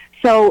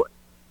 So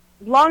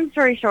long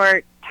story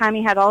short,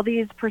 Tammy had all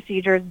these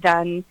procedures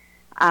done.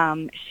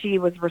 She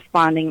was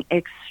responding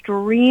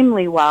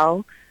extremely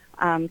well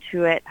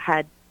to it,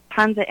 had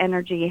tons of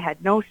energy,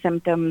 had no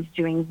symptoms,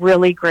 doing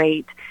really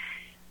great.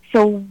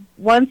 So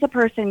once a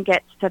person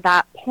gets to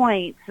that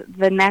point,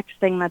 the next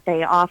thing that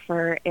they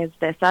offer is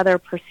this other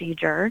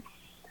procedure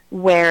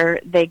where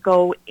they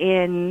go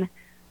in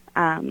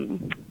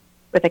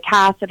with a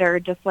catheter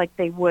just like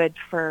they would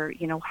for,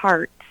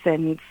 hearts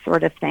and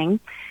sort of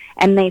thing.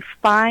 And they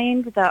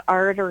find the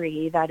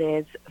artery that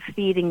is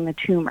feeding the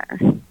tumor.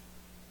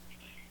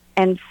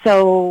 And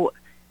so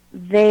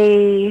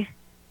they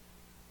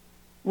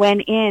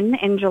went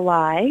in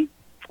July,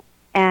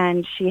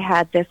 and she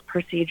had this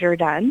procedure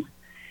done.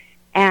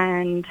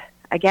 And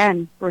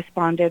again,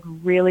 responded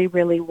really,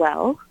 really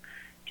well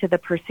to the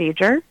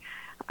procedure.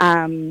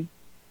 They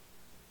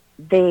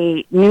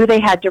knew they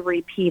had to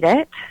repeat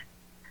it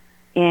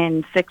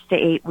in 6 to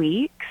 8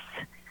 weeks.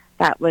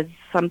 That was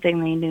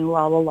something they knew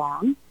all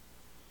along.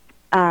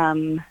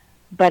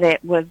 But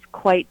it was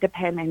quite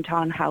dependent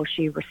on how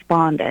she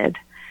responded.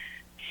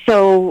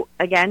 So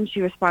again,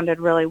 she responded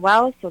really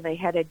well, so they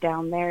headed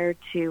down there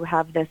to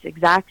have this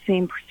exact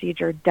same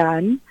procedure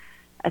done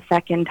a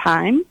second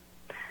time.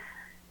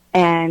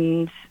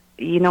 And,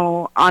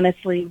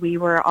 honestly, we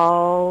were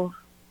all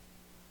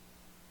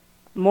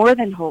more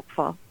than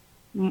hopeful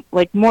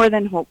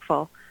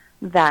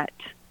that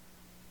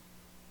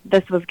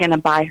this was going to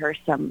buy her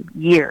some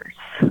years.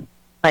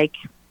 Like,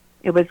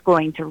 it was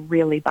going to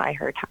really buy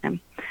her time.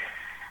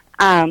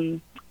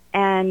 And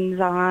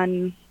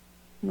on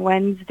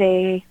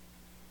Wednesday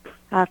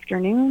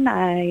afternoon,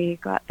 I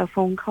got the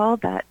phone call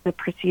that the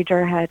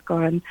procedure had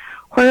gone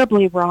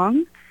horribly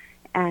wrong.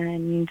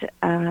 And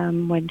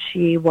when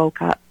she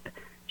woke up,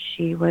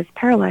 she was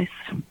paralyzed.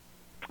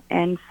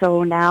 And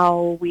so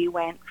now we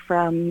went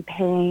from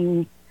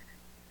paying,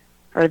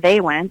 or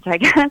they went, I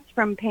guess,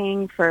 from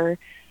paying for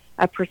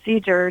a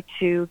procedure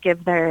to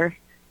give their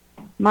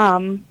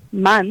mom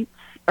months,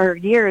 or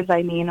years,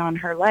 on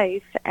her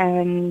life.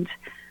 And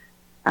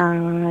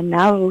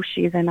now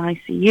she's in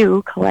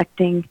ICU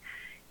collecting,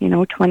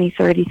 $20,000,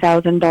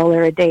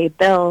 $30,000 a day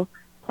bill,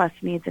 plus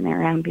needs an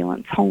air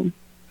ambulance home.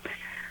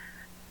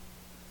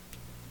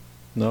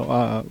 No,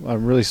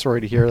 I'm really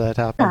sorry to hear that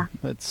happen.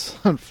 Yeah. It's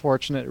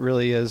unfortunate, it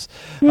really is.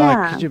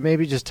 Yeah. Could you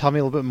maybe just tell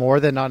me a little bit more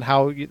then on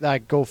how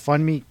that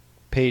GoFundMe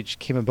page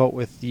came about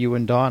with you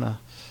and Donna?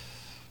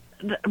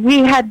 We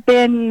had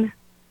been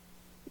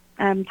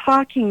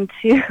talking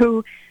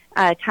to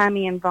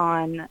Tammy and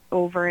Vaughn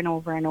over and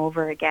over and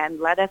over again.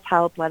 Let us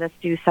help. Let us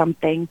do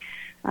something.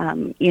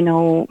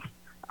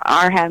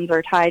 our hands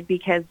are tied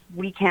because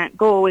we can't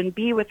go and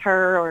be with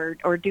her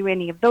or do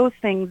any of those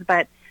things,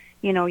 but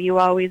you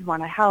always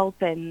want to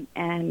help.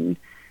 And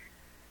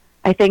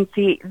I think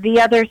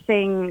the other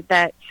thing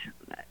that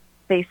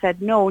they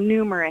said no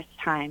numerous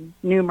times,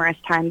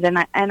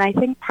 and I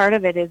think part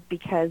of it is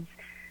because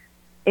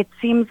it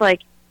seems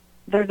like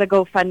there's a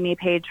GoFundMe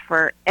page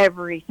for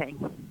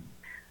everything,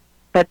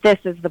 but this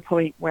is the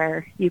point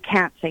where you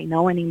can't say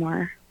no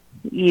anymore.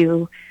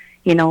 You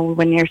know,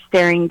 when you're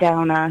staring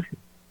down a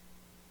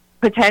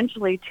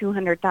potentially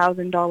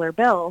 $200,000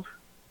 bill,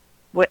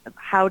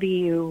 how do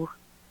you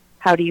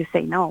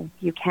say no?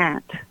 You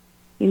can't.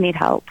 You need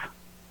help.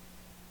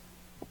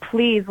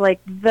 Please, like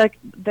the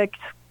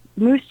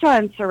Moose Jaw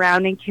and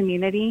surrounding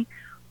community,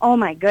 oh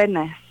my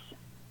goodness.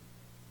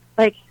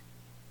 I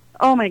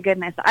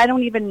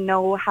don't even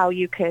know how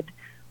you could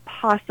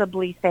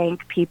possibly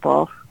thank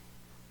people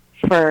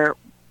for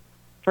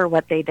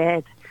what they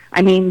did.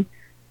 I mean,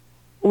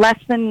 less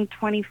than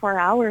 24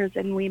 hours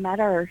and we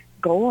met our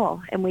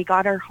goal and we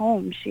got her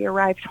home. She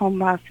arrived home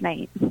last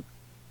night.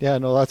 Yeah,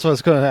 no, that's what I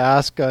was going to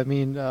ask. I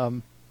mean,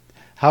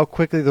 how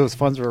quickly those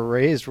funds were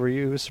raised. Were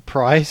you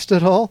surprised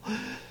at all?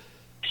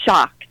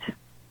 Shocked.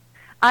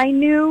 I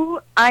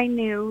knew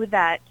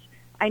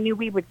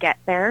we would get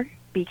there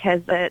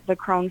because the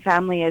Crone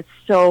family is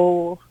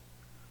so,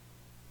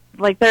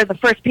 like, they're the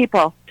first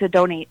people to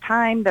donate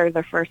time. They're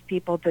the first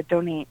people to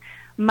donate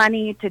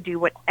money, to do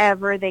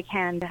whatever they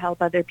can to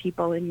help other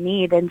people in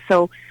need. And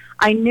so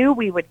I knew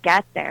we would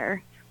get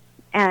there.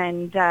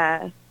 And,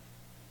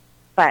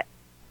 but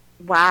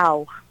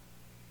wow.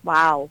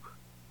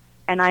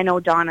 And I know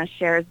Donna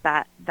shares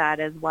that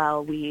as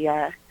well. We,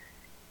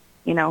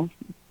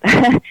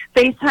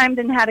 FaceTimed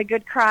and had a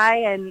good cry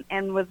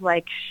and was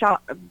like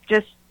shock,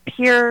 just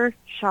pure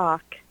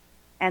shock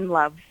and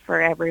love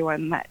for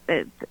everyone. That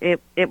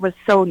it was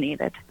so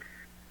needed.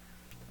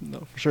 No,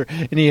 for sure.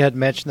 And you had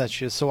mentioned that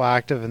she is so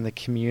active in the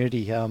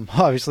community.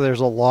 Obviously, there's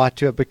a lot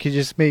to it, but could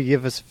you just maybe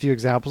give us a few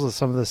examples of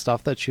some of the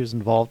stuff that she was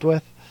involved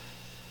with?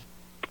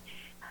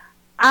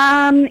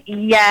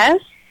 Yes.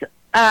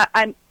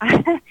 I'm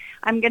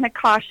I'm going to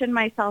caution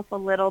myself a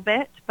little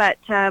bit, but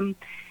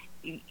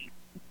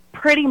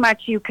pretty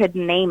much you could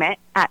name it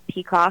at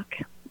Peacock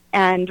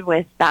and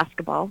with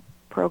basketball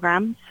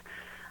programs.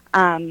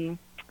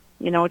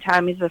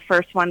 Tammy's the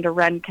first one to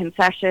run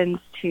concessions,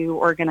 to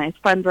organize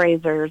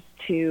fundraisers,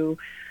 to,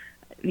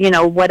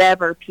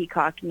 whatever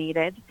Peacock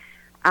needed.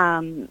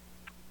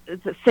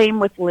 It's the same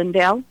with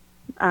Lyndale.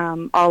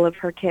 All of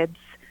her kids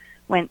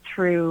went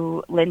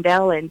through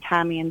Lyndale, and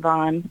Tammy and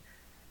Vaughn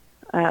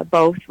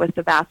both with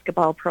the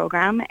basketball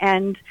program.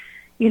 And,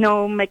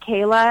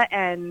 Michaela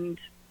and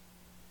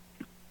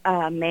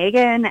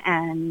Megan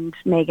and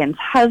Megan's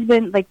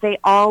husband, like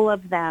all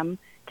of them,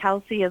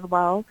 Kelsey as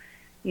well,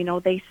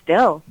 they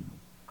still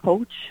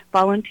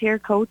volunteer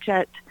coach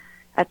at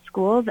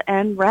schools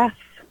and ref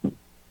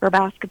for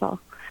basketball.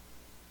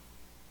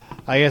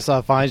 I guess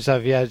finally, just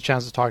have you had a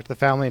chance to talk to the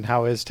family, and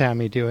how is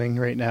Tammy doing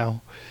right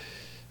now?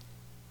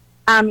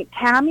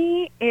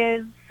 Tammy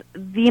is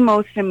the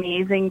most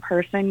amazing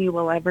person you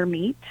will ever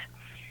meet.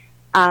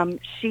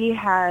 She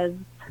has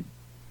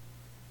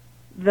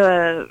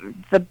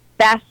the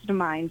best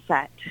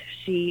mindset.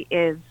 She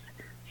is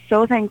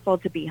so thankful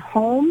to be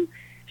home.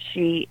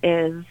 She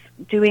is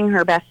doing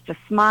her best to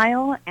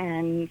smile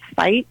and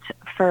fight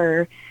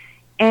for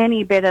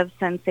any bit of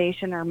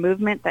sensation or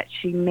movement that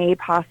she may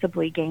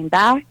possibly gain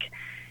back.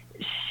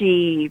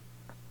 She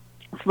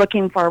is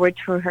looking forward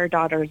to her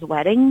daughter's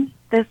wedding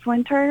this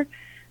winter.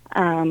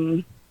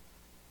 Honestly,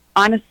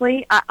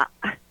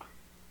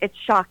 it's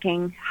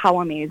shocking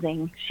how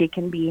amazing she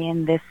can be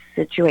in this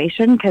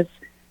situation, because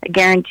I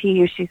guarantee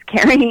you she's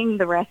carrying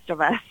the rest of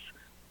us.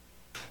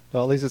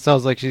 Well, at least it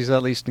sounds like she's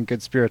at least in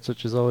good spirits,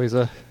 which is always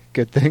a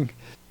good thing.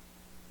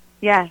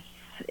 Yes,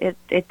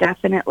 it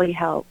definitely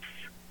helps.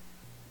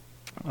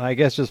 I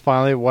guess just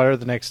finally, what are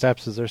the next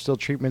steps? Is there still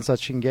treatments that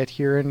she can get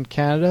here in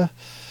Canada?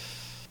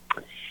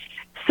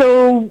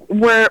 So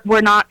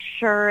we're not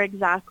sure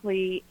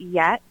exactly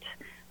yet.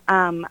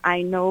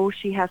 I know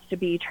she has to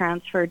be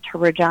transferred to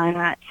Regina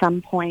at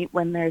some point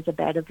when there's a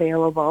bed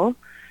available.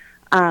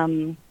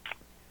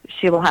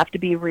 She will have to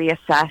be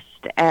reassessed,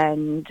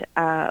 and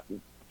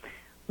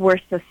we're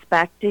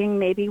suspecting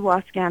maybe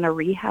Wascana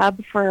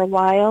Rehab for a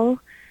while.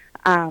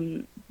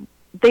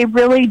 They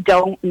really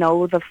don't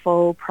know the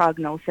full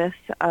prognosis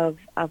of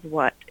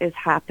what is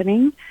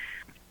happening.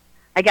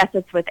 I guess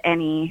it's with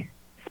any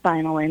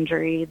spinal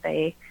injury.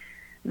 They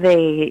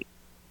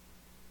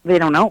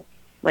don't know.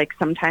 Like,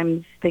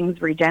 sometimes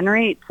things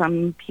regenerate.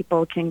 Some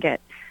people can get,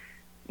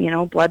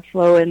 blood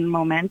flow and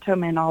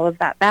momentum and all of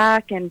that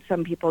back, and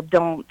some people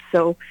don't.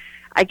 So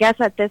I guess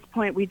at this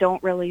point we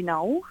don't really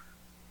know.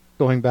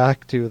 Going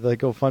back to the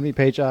GoFundMe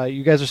page,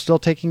 you guys are still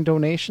taking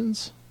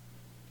donations?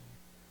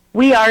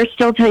 We are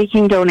still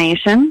taking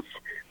donations.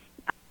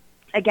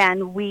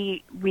 Again,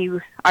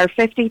 our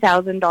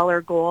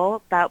 $50,000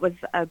 goal, that was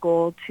a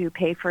goal to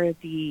pay for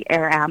the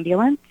air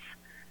ambulance.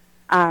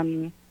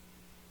 And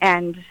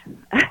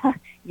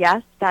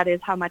yes, that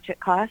is how much it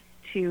costs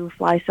to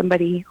fly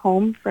somebody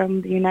home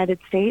from the United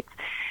States.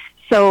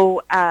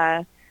 So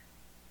the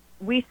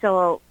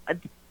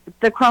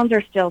Crohn's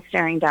are still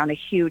staring down a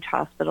huge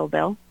hospital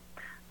bill,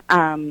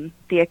 the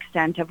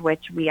extent of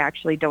which we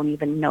actually don't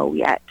even know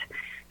yet.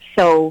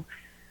 So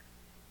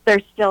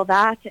there's still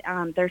that.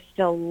 There's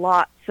still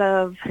lots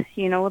of,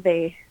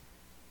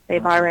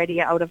 they've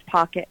already out of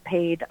pocket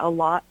paid a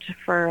lot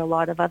for a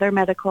lot of other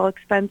medical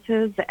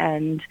expenses,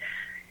 and,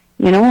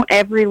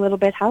 every little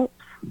bit helps.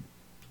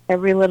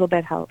 Every little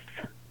bit helps.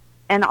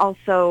 And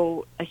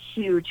also a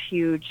huge,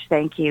 huge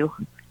thank you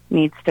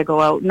needs to go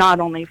out, not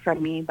only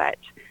from me, but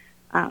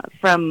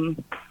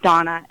from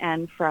Donna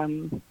and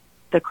from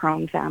the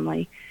Crone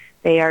family.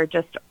 They are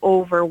just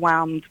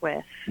overwhelmed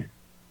with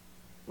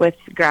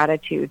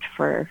gratitude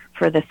for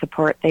the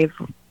support they've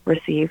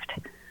received.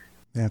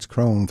 That's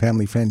Crone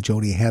family friend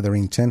Jody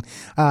Hetherington.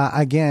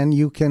 Again,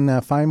 you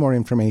can find more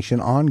information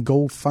on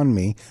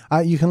GoFundMe.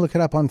 You can look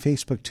it up on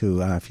Facebook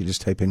too if you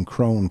just type in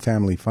Crone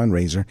Family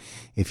Fundraiser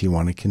if you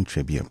want to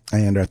contribute.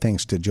 And our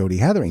thanks to Jody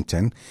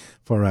Hetherington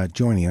for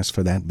joining us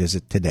for that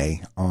visit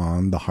today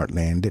on the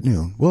Heartland at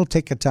noon. We'll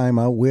take a time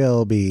out.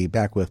 We'll be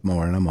back with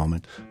more in a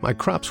moment. My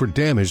crops were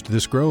damaged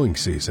this growing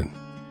season.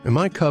 Am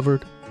I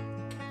covered?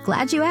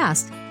 Glad you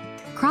asked.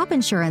 Crop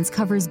insurance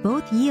covers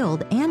both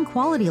yield and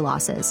quality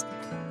losses.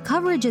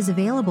 Coverage is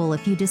available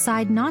if you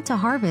decide not to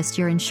harvest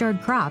your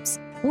insured crops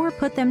or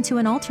put them to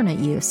an alternate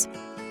use.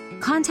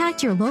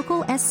 Contact your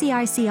local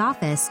SCIC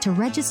office to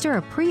register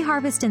a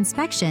pre-harvest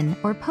inspection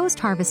or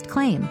post-harvest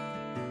claim.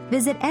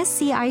 Visit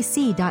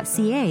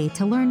scic.ca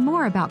to learn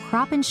more about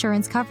crop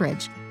insurance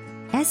coverage.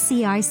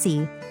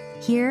 SCIC,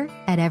 here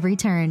at every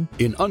turn.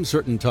 In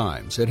uncertain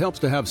times, it helps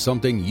to have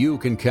something you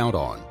can count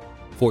on.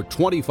 For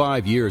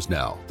 25 years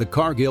now, the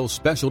Cargill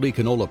Specialty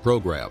Canola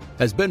Program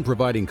has been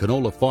providing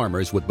canola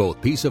farmers with both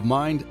peace of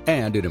mind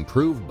and an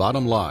improved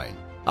bottom line.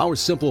 Our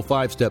simple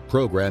 5-step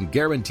program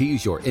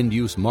guarantees your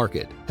end-use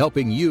market,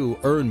 helping you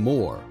earn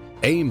more.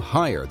 Aim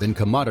higher than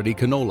commodity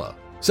canola.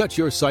 Set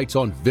your sights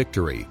on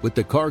victory with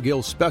the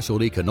Cargill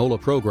Specialty Canola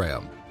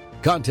Program.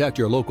 Contact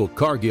your local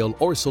Cargill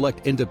or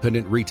select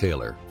independent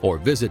retailer or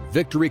visit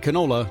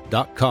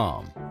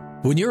victorycanola.com.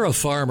 When you're a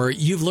farmer,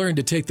 you've learned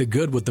to take the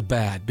good with the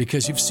bad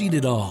because you've seen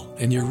it all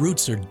and your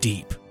roots are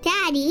deep.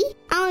 Daddy,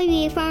 I want to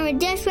be a farmer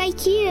just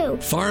like you.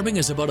 Farming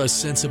is about a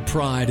sense of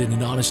pride in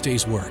an honest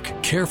day's work,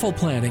 careful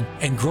planning,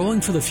 and growing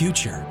for the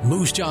future.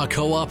 Moose Jaw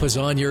Co-op is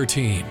on your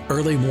team.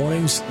 Early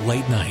mornings,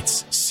 late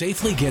nights,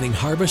 safely getting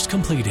harvest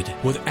completed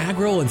with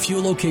agro and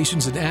fuel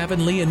locations in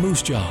Avonlea and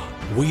Moose Jaw.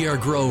 We are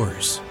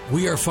growers.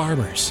 We are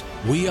farmers.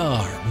 We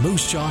are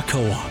Moose Jaw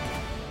Co-op.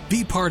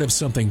 Be part of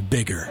something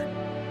bigger.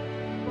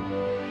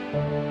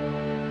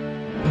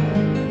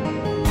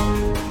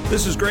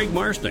 This is Greg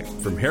Marsnick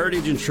from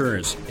Heritage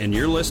Insurance, and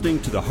you're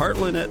listening to the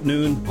Heartland at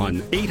noon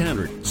on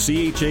 800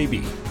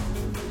 CHAB.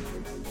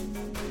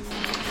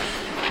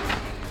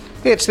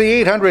 It's the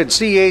 800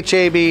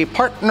 CHAB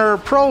Partner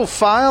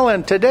Profile,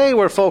 and today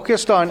we're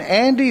focused on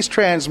Andy's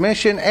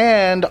Transmission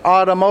and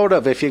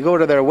Automotive. If you go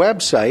to their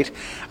website,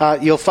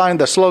 you'll find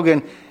the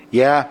slogan,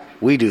 "Yeah,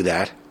 we do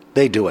that."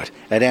 They do it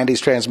at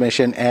Andy's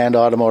Transmission and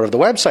Automotive. The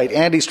website,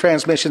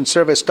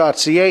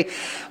 andystransmissionservice.ca.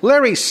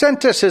 Larry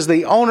Sentis is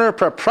the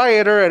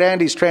owner-proprietor at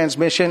Andy's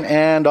Transmission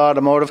and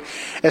Automotive.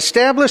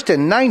 Established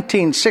in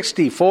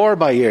 1964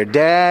 by your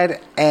dad,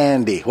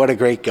 Andy. What a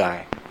great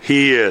guy.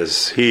 He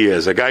is.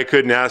 A guy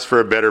couldn't ask for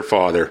a better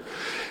father.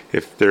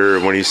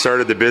 When he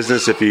started the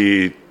business, if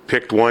he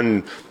picked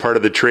one part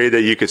of the trade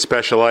that you could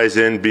specialize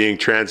in, being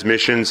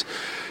transmissions,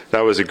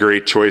 that was a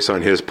great choice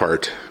on his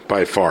part,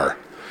 by far.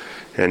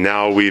 And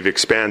now we've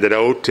expanded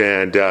out,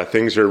 and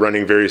things are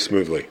running very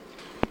smoothly.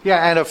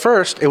 Yeah, and at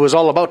first, it was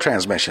all about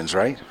transmissions,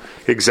 right?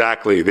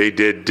 Exactly. They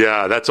did.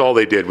 That's all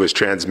they did was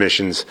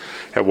transmissions.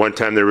 At one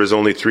time, there was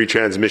only 3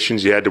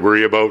 transmissions you had to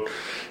worry about.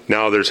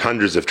 Now there's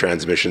hundreds of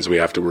transmissions we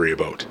have to worry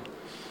about.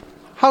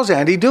 How's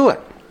Andy doing?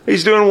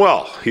 He's doing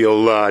well.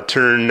 He'll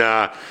turn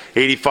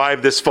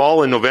 85 this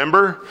fall in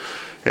November,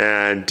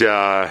 and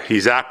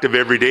he's active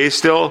every day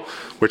still,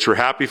 which we're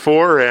happy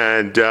for,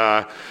 and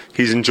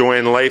he's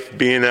enjoying life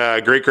being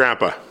a great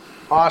grandpa.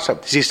 Awesome.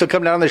 Does he still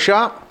come down to the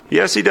shop?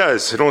 Yes, he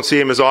does. I don't see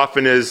him as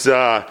often as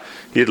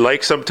you'd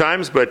like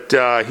sometimes, but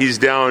he's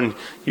down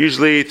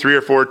usually 3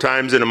 or 4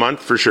 times in a month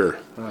for sure.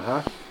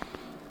 Uh-huh.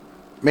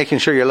 Making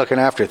sure you're looking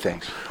after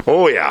things.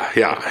 Oh,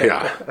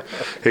 yeah.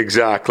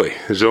 Exactly.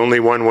 There's only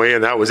one way,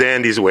 and that was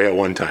Andy's way at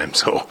one time,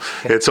 so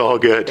it's all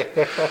good.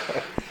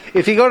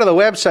 If you go to the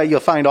website,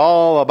 you'll find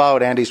all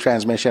about Andy's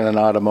Transmission and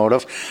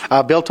Automotive,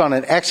 built on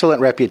an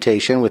excellent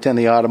reputation within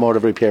the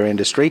automotive repair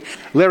industry.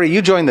 Larry,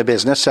 you joined the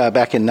business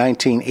back in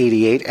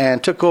 1988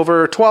 and took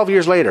over 12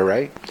 years later,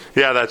 right?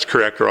 Yeah, that's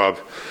correct, Rob.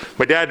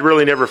 My dad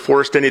really never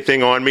forced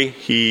anything on me.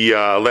 He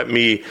let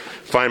me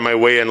find my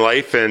way in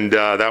life, and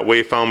that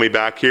way found me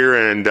back here,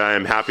 and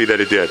I'm happy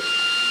that it did.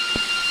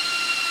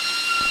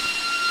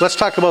 Let's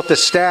talk about the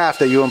staff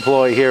that you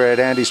employ here at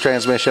Andy's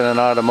Transmission and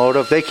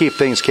Automotive. They keep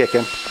things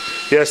kicking.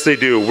 Yes, they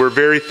do. We're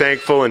very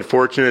thankful and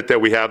fortunate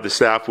that we have the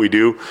staff we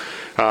do.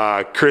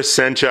 Chris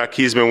Senchuk,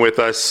 he's been with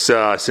us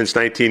since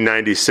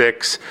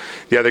 1996.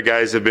 The other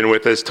guys have been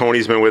with us.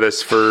 Tony's been with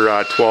us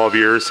for 12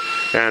 years,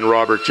 and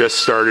Robert just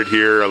started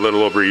here a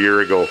little over a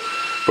year ago.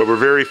 But we're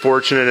very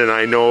fortunate, and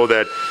I know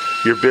that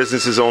your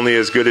business is only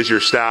as good as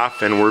your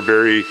staff, and we're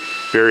very,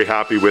 very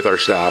happy with our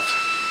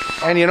staff.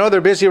 And you know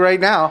they're busy right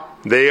now.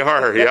 They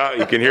are, yeah.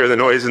 You can hear the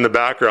noise in the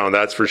background,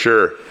 that's for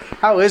sure.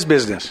 How is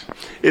business?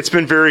 It's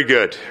been very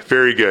good,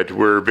 very good.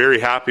 We're very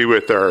happy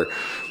with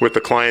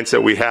the clients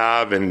that we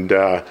have, and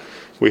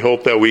we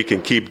hope that we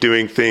can keep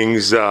doing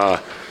things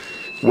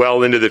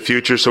well into the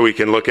future so we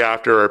can look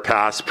after our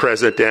past,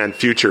 present, and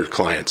future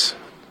clients.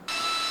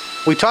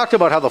 We talked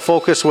about how the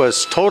focus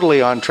was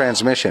totally on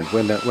transmission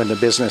when the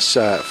business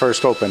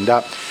first opened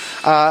up.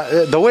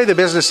 The way the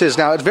business is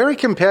now, it's very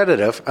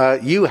competitive.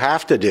 You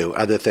have to do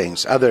other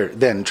things other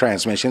than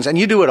transmissions, and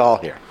you do it all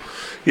here.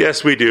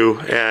 Yes, we do,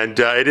 and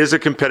it is a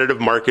competitive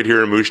market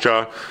here in Moose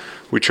Jaw.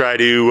 We try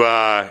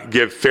to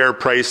give fair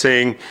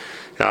pricing,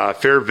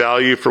 fair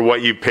value for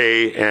what you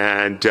pay,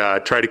 and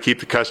try to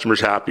keep the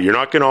customers happy. You're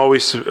not going to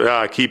always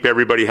keep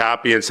everybody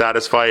happy and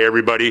satisfy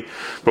everybody,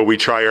 but we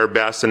try our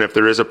best, and if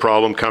there is a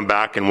problem, come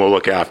back and we'll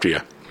look after you.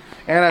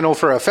 And I know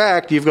for a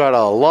fact you've got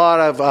a lot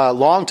of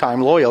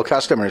long-time loyal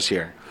customers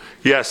here.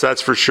 Yes,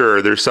 that's for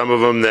sure. There's some of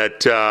them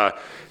that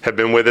have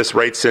been with us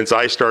right since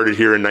I started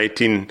here in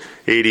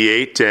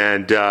 1988,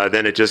 and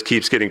then it just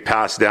keeps getting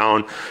passed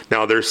down.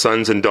 Now their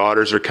sons and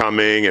daughters are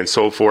coming and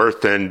so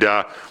forth, and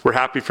we're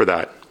happy for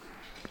that.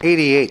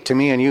 88 to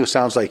me and you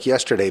sounds like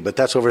yesterday, but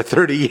that's over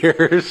 30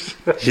 years.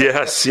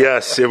 Yes.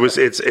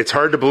 It's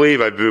hard to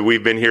believe. I've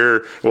been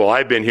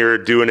here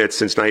doing it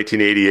since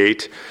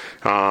 1988.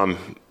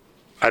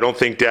 I don't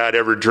think Dad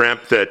ever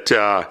dreamt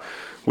that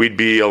we'd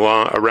be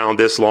around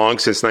this long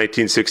since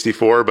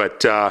 1964,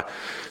 but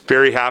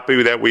very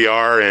happy that we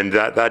are, and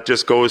that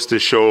just goes to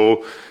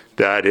show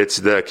that it's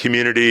the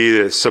community,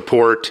 the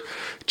support,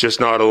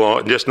 just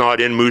not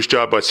in Moose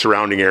Jaw, but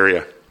surrounding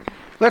area.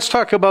 Let's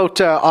talk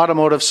about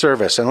automotive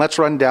service, and let's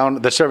run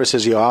down the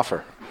services you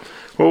offer.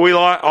 Well, we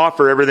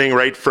offer everything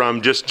right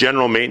from just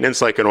general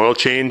maintenance like an oil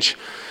change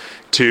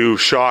to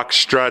shocks,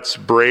 struts,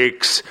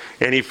 brakes,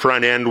 any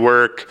front end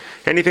work,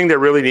 anything that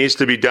really needs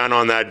to be done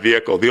on that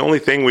vehicle. The only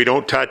thing we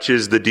don't touch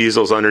is the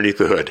diesels underneath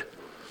the hood.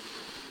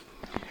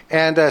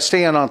 And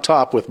staying on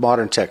top with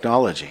modern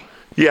technology.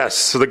 Yes,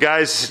 so the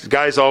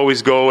guys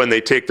always go and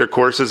they take their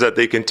courses that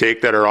they can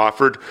take that are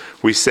offered.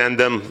 We send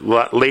them.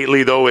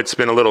 Lately, though, it's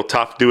been a little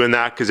tough doing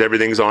that because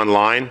everything's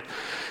online.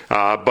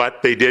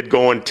 But they did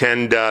go and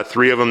attend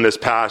 3 of them this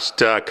past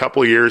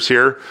couple of years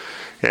here.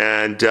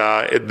 And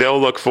they'll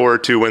look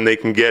forward to when they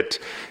can get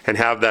and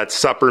have that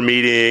supper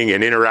meeting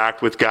and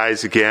interact with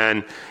guys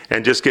again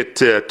and just get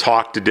to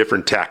talk to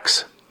different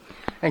techs.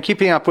 And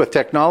keeping up with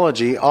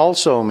technology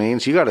also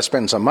means you got to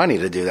spend some money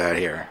to do that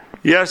here.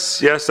 Yes,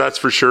 that's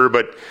for sure.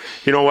 But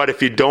you know what?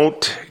 If you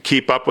don't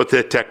keep up with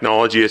the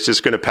technology, it's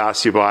just going to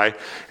pass you by,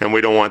 and we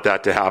don't want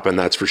that to happen,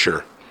 that's for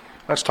sure.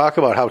 Let's talk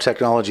about how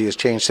technology has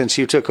changed since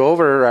you took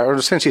over,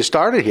 or since you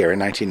started here in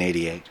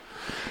 1988.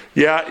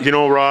 Yeah,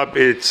 Rob,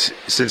 it's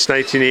since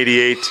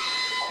 1988,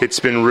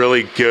 it's been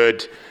really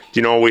good.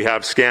 We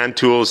have scan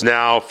tools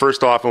now.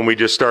 First off, when we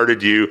just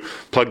started, you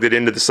plugged it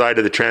into the side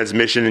of the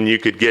transmission and you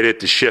could get it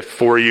to shift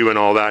for you and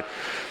all that.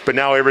 But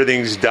now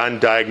everything's done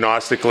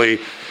diagnostically,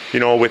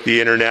 with the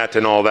internet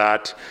and all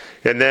that.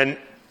 And then,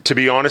 to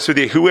be honest with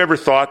you, whoever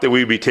thought that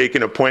we'd be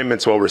taking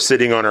appointments while we're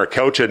sitting on our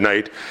couch at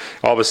night,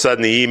 all of a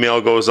sudden the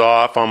email goes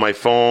off on my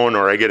phone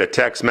or I get a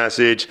text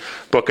message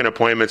booking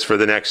appointments for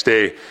the next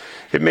day.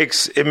 It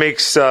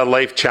makes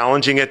life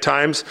challenging at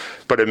times,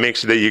 but it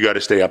makes it that you got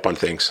to stay up on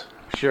things.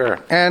 Sure.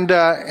 And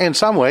in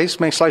some ways,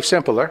 makes life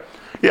simpler.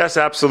 Yes,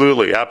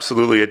 absolutely.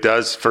 Absolutely. It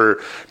does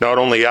for not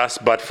only us,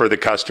 but for the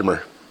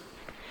customer.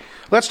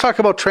 Let's talk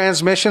about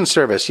transmission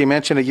service. You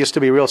mentioned it used to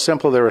be real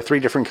simple. There were 3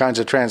 different kinds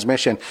of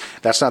transmission.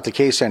 That's not the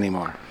case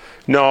anymore.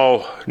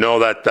 No,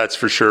 that's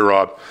for sure,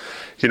 Rob.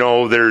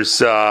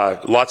 There's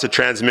lots of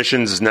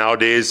transmissions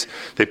nowadays.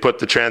 They put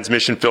the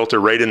transmission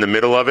filter right in the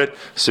middle of it.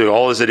 So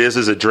all it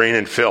is a drain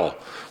and fill.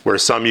 Where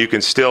some you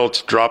can still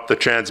drop the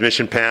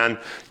transmission pan,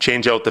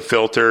 change out the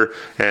filter,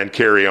 and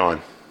carry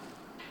on.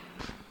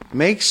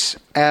 Makes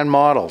and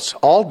models.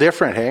 All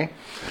different, hey?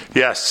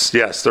 Yes,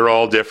 they're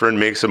all different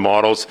makes and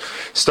models.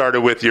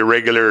 Started with your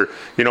regular,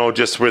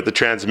 just with the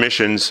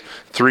transmissions,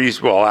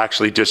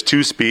 just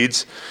 2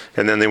 speeds,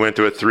 and then they went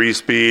to a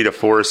 3-speed, a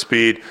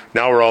 4-speed.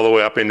 Now we're all the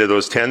way up into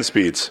those 10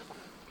 speeds.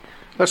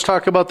 Let's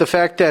talk about the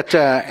fact that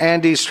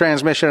Andy's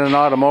Transmission and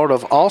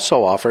Automotive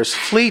also offers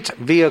fleet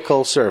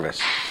vehicle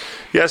service.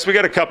 Yes, we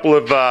got a couple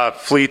of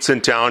fleets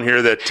in town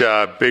here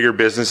that bigger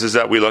businesses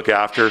that we look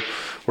after.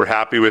 We're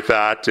happy with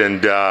that,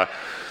 and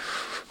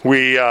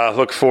we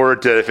look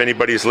forward to if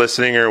anybody's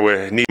listening or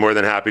we need, more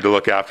than happy to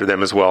look after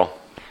them as well.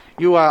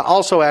 You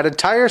also added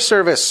tire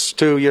service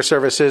to your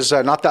services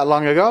not that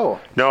long ago.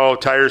 No,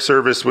 tire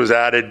service was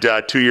added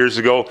 2 years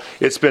ago.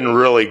 It's been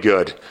really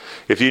good.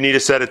 If you need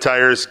a set of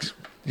tires,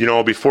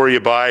 before you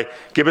buy,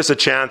 give us a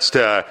chance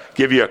to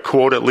give you a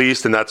quote at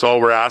least, and that's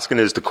all we're asking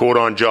is to quote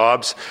on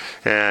jobs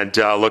and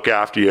look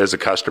after you as a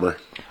customer.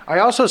 I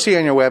also see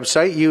on your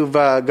website you've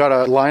got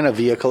a line of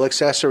vehicle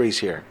accessories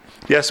here.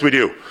 Yes, we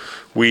do.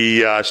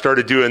 We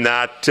started doing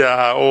that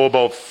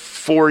about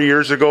 4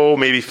 years ago,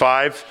 maybe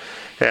 5.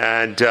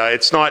 And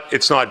it's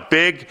not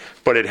big,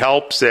 but it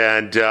helps,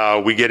 and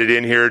we get it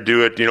in here,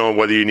 do it,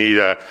 whether you need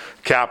a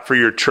cap for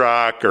your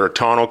truck or a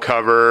tonneau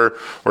cover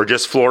or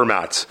just floor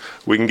mats.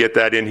 We can get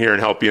that in here and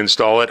help you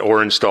install it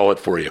or install it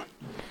for you.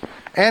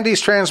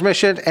 Andy's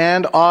Transmission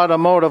and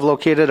Automotive,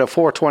 located at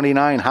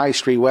 429 High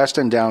Street West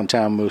in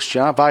downtown Moose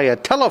Jaw. Via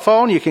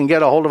telephone, you can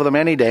get a hold of them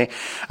any day.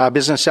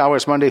 Business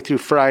hours Monday through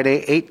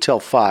Friday, 8 till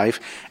 5,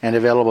 and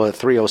available at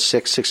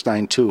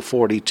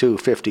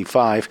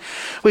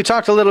 306-692-4255. We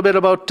talked a little bit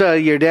about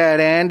your dad,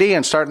 Andy,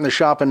 and starting the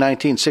shop in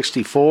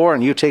 1964,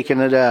 and you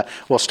taking it,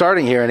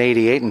 starting here in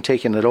 88 and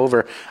taking it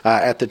over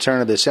at the turn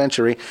of the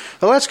century.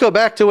 But let's go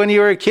back to when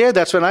you were a kid.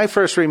 That's when I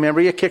first remember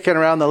you kicking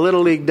around the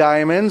Little League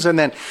Diamonds and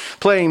then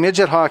playing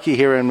midget hockey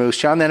here in Moose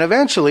Jaw, and then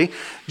eventually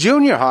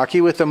junior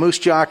hockey with the Moose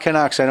Jaw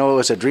Canucks. I know it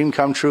was a dream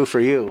come true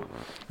for you.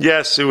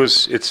 Yes,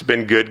 it's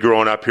been good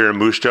growing up here in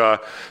Moose Jaw.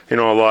 A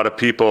lot of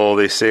people,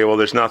 they say, well,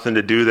 there's nothing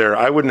to do there.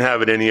 I wouldn't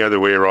have it any other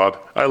way, Rob.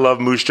 I love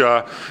Moose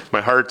Jaw.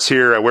 My heart's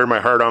here. I wear my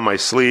heart on my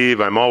sleeve.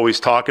 I'm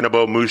always talking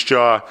about Moose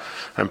Jaw.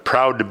 I'm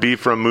proud to be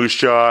from Moose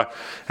Jaw,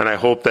 and I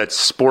hope that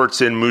sports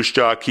in Moose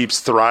Jaw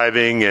keeps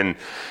thriving, and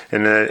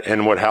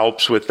what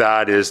helps with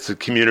that is the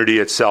community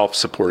itself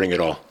supporting it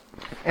all.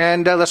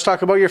 And let's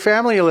talk about your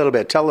family a little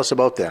bit. Tell us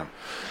about them.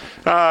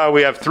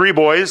 We have 3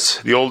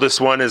 boys. The oldest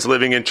one is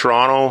living in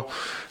Toronto,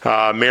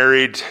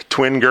 married,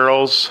 twin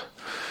girls.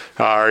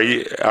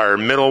 Our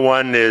middle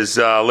one is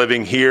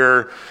living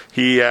here.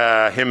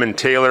 Him and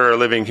Taylor are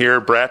living here,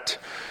 Brett.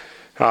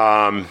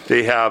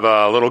 They have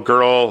a little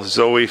girl,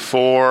 Zoe,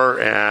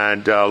 4,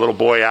 and a little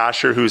boy,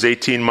 Asher, who's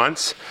 18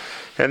 months.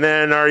 And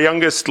then our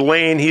youngest,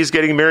 Lane, he's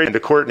getting married to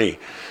Courtney,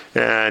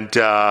 and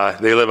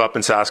they live up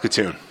in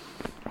Saskatoon.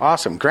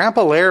 Awesome.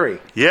 Grandpa Larry.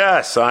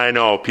 Yes, I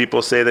know.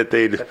 People say that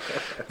they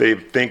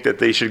think that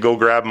they should go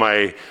grab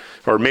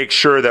or make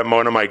sure that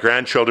one of my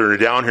grandchildren are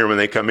down here when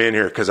they come in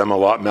here, because I'm a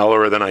lot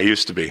mellower than I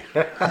used to be.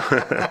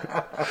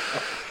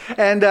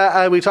 And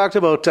we talked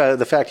about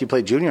the fact you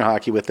played junior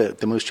hockey with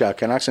the Moose Jaw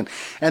Canucks, and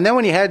then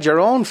when you had your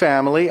own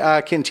family,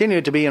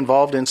 continued to be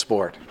involved in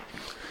sport.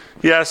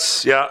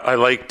 Yes, yeah, I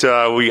liked.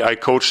 I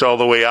coached all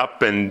the way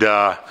up, and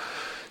a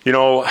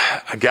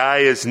guy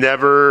is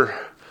never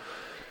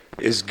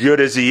as good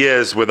as he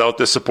is without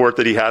the support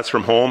that he has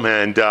from home,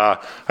 and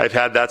I've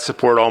had that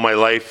support all my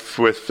life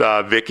with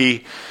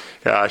Vicky.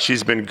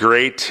 She's been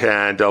great,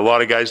 and a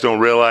lot of guys don't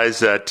realize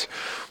that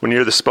when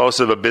you're the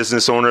spouse of a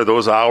business owner,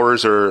 those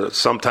hours are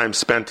sometimes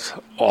spent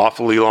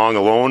awfully long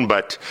alone,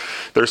 but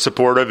they're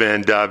supportive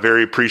and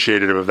very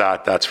appreciative of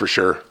that, that's for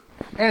sure.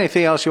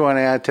 Anything else you want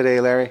to add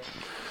today, Larry?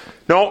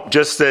 No,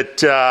 just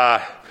that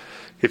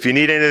if you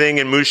need anything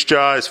in Moose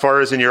Jaw as far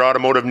as in your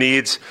automotive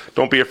needs,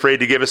 don't be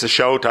afraid to give us a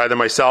shout. Either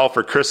myself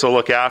or Chris will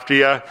look after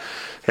you.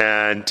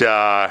 And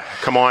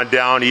come on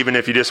down, even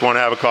if you just want to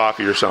have a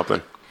coffee or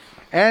something.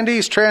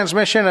 Andy's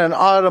Transmission and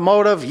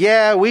Automotive.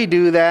 Yeah, we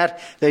do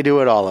that. They do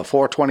it all at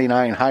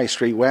 429 High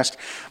Street West,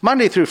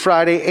 Monday through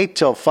Friday, 8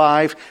 till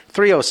 5,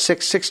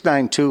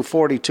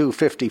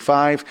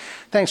 306-692-4255.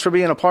 Thanks for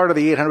being a part of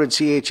the 800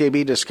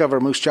 CHAB Discover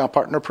Moose Jaw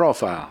Partner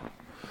Profile.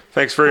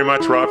 Thanks very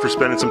much, Rob, for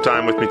spending some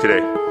time with me today.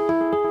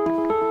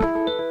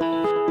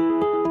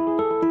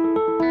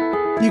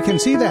 You can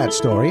see that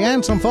story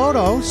and some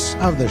photos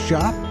of the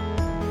shop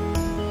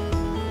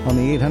on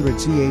the 800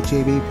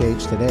 CHAB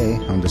page today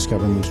on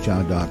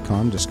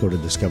discovermoosejaw.com. Just go to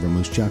Discover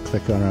Moose Jaw,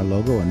 click on our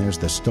logo, and there's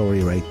the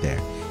story right there.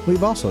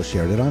 We've also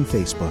shared it on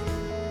Facebook.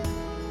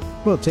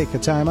 We'll take a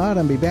time out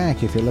and be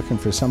back if you're looking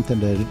for something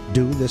to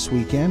do this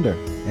weekend or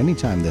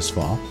anytime this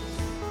fall.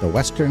 The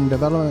Western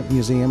Development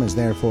Museum is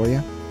there for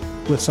you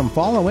with some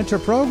fall and winter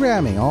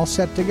programming all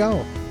set to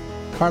go.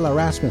 Carla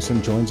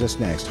Rasmussen joins us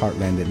next.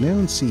 Heartland at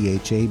noon,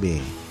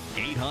 CHAB.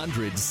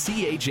 800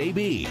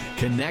 CHAB,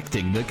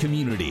 connecting the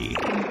community.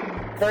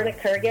 Verna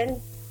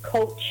Kurgan,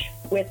 coach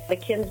with the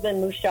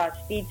Kinsman Moose Jaw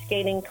Speed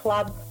Skating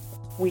Club.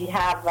 We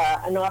have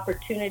an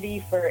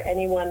opportunity for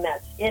anyone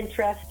that's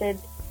interested.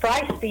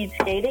 Try speed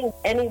skating.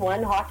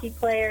 Anyone, hockey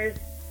players,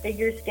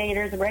 figure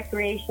skaters,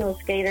 recreational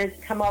skaters,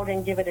 come out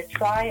and give it a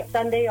try.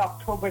 Sunday,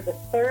 October the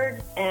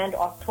 3rd and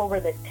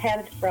October the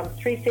 10th from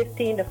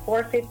 3:15 to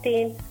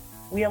 4:15.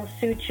 We'll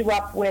suit you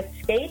up with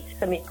skates,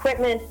 some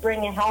equipment,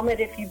 bring a helmet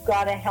if you've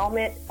got a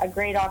helmet. A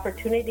great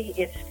opportunity.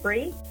 It's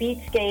free.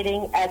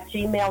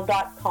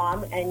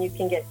 speedskating@gmail.com, and you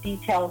can get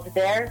details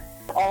there.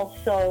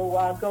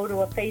 Also, go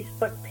to a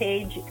Facebook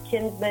page,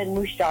 Kinsman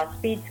Moose Jaw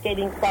Speed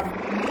Skating Club.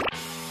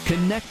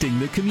 Connecting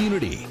the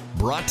community.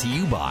 Brought to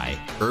you by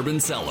Urban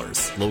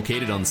Cellars,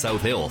 located on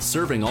South Hill,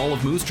 serving all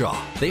of Moose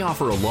Jaw. They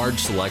offer a large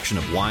selection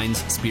of wines,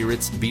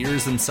 spirits,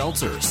 beers, and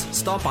seltzers.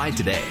 Stop by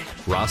today.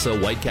 Rasa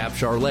Whitecap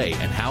Charlet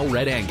and Howe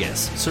Red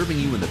Angus, serving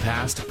you in the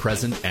past,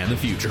 present, and the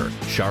future.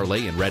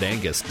 Charlet and Red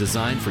Angus,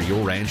 designed for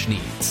your ranch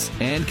needs.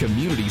 And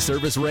Community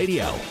Service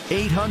Radio,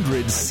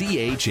 800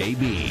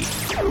 CHAB.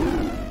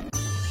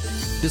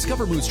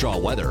 Discover Moose Jaw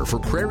weather for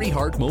Prairie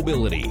Heart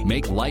Mobility.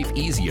 Make life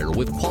easier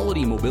with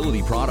quality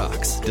mobility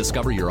products.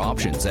 Discover your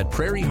options at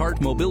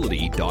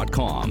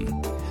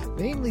prairieheartmobility.com.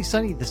 Mainly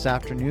sunny this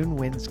afternoon,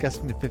 winds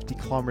gusting to 50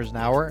 kilometers an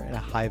hour and a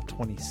high of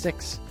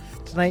 26.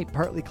 Tonight,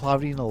 partly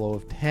cloudy and a low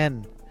of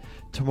 10.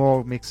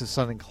 Tomorrow, mix of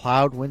sun and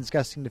cloud, winds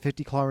gusting to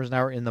 50 kilometers an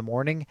hour in the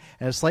morning,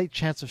 and a slight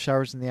chance of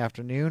showers in the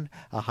afternoon,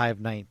 a high of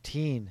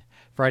 19.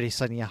 Friday,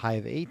 sunny, a high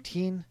of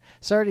 18.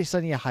 Saturday,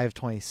 sunny, a high of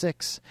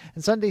 26.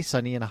 And Sunday,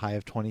 sunny and a high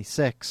of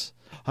 26.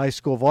 High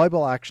school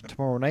volleyball action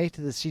tomorrow night.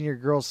 The senior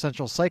girls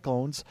Central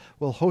Cyclones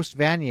will host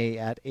Vanier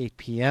at 8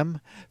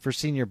 p.m. For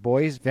senior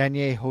boys,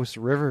 Vanier hosts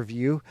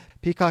Riverview.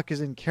 Peacock is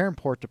in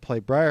Cairnport to play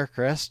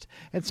Briarcrest.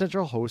 And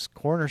Central hosts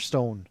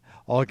Cornerstone.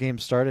 All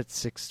games start at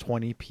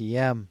 6:20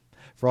 p.m.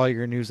 For all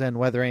your news and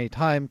weather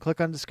anytime,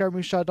 click on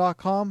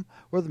discovermoosejaww.com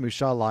or the Moose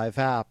Jaw Live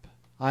app.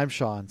 I'm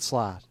Sean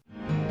Slatt.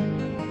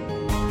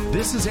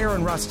 This is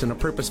Aaron Rustin of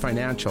Purpose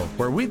Financial,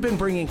 where we've been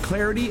bringing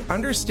clarity,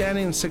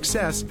 understanding, and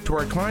success to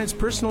our clients'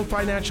 personal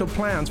financial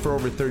plans for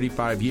over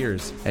 35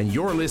 years. And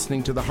you're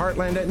listening to the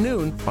Heartland at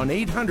noon on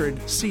 800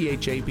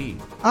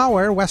 CHAB.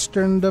 Our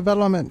Western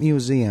Development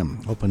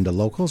Museum, open to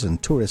locals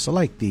and tourists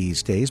alike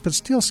these days, but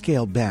still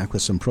scaled back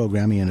with some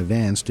programming in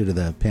advance due to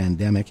the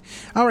pandemic.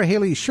 Our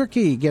Haley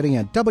Shirkey getting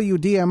a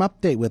WDM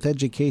update with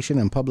Education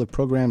and Public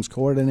Programs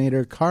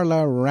Coordinator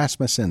Carla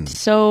Rasmussen.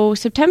 So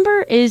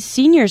September is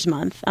Seniors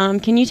Month.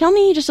 Can you tell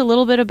me just a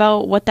little bit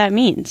about what that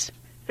means?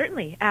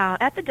 Certainly.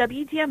 At the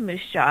WDM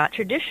Moose Jaw,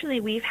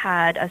 traditionally we've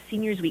had a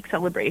Seniors Week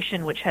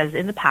celebration, which has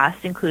in the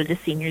past included a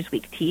Seniors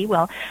Week tea.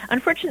 Well,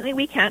 unfortunately,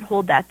 we can't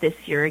hold that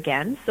this year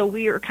again, so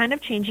we are kind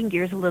of changing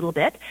gears a little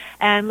bit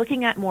and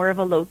looking at more of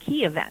a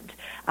low-key event.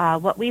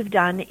 What we've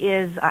done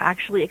is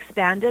actually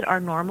expanded our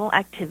normal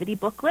activity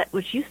booklet,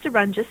 which used to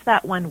run just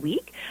that 1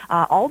 week,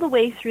 all the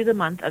way through the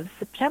month of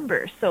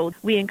September. So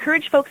we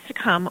encourage folks to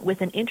come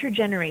with an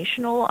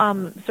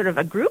intergenerational sort of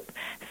a group.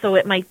 So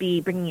it might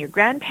be bringing your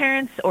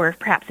grandparents, or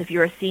perhaps if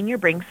you're a senior,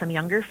 bring some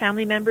younger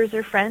family members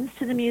or friends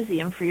to the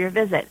museum for your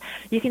visit.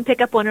 You can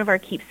pick up one of our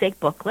keepsake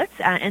booklets,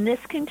 and this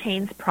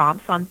contains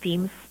prompts on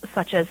themes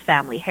such as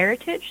family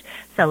heritage,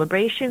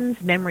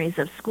 celebrations, memories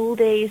of school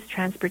days,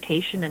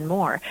 transportation, and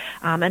more.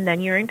 And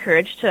then you're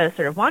encouraged to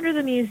sort of wander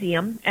the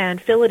museum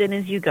and fill it in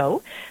as you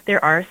go.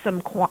 There are some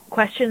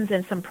questions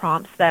and some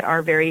prompts that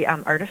are very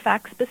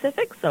artifact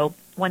specific. So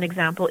one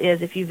example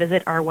is if you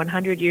visit our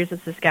 100 Years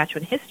of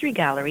Saskatchewan History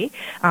Gallery,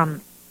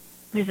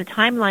 there's a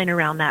timeline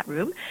around that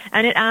room,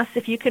 and it asks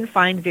if you can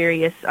find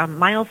various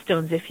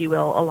milestones, if you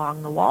will,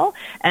 along the wall,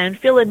 and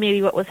fill in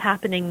maybe what was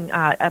happening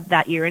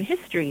that year in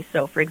history.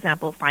 So, for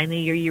example, find the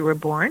year you were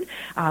born,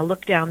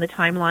 look down the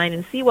timeline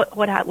and see what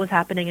was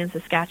happening in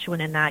Saskatchewan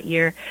in that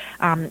year.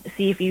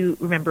 See if you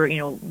remember,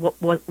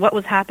 what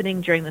was happening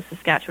during the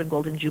Saskatchewan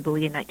Golden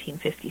Jubilee in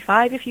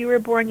 1955, if you were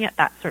born yet,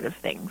 that sort of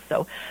thing.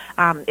 So,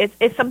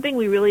 it's something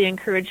we really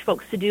encourage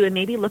folks to do, and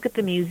maybe look at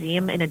the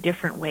museum in a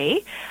different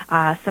way.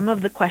 Some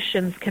of the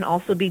questions can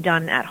also be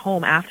done at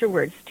home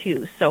afterwards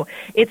too. So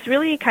it's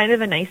really kind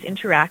of a nice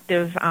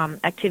interactive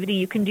activity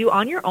you can do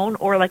on your own,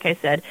 or like I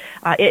said,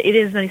 it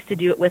is nice to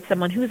do it with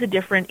someone who's a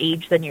different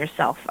age than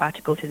yourself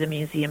to go to the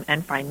museum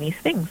and find these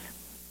things.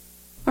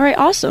 All right,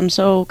 awesome.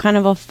 So kind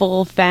of a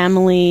full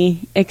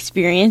family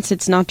experience.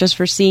 It's not just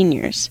for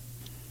seniors.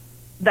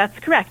 That's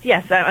correct,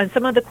 yes. And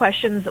some of the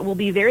questions will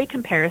be very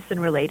comparison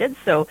related.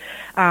 So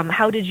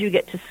how did you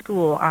get to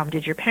school?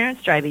 Did your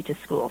parents drive you to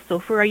school? So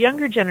for our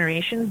younger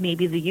generations,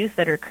 maybe the youth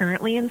that are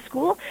currently in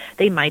school,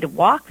 they might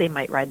walk, they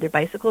might ride their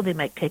bicycle, they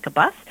might take a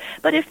bus.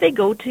 But if they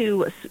go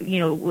to,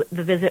 the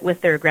visit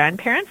with their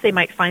grandparents, they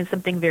might find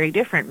something very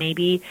different.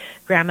 Maybe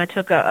grandma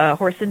took a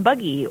horse and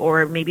buggy,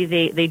 or maybe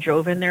they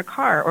drove in their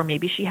car, or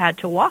maybe she had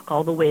to walk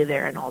all the way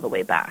there and all the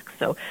way back.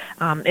 So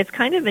it's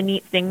kind of a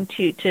neat thing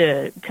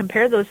to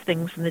compare those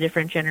things from the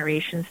different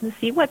generations and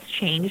see what's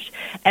changed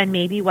and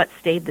maybe what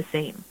stayed the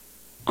same.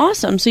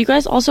 Awesome. So you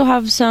guys also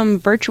have some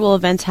virtual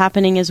events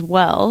happening as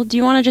well. Do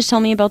you want to just tell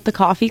me about the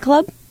coffee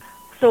club?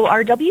 So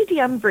our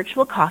WDM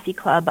Virtual Coffee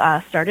Club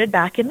started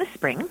back in the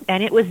spring,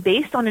 and it was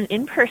based on an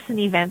in-person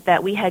event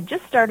that we had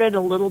just started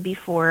a little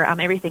before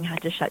everything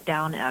had to shut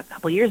down a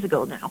couple years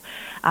ago now.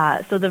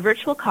 So the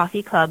Virtual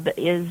Coffee Club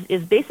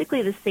is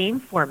basically the same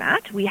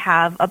format. We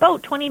have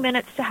about 20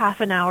 minutes to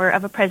half an hour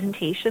of a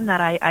presentation that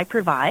I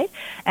provide,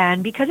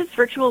 and because it's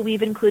virtual,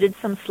 we've included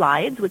some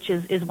slides, which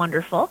is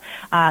wonderful,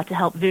 to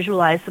help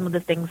visualize some of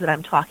the things that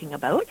I'm talking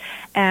about.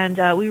 And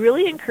we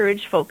really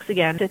encourage folks,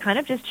 again, to kind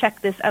of just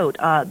check this out.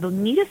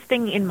 The neatest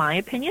thing, in my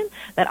opinion,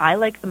 that I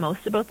like the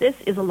most about this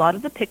is a lot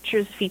of the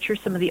pictures feature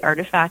some of the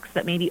artifacts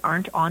that maybe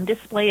aren't on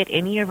display at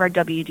any of our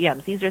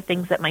WDMs. These are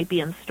things that might be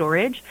in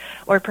storage,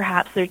 or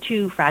perhaps they're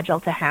too fragile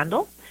to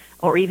handle,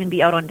 or even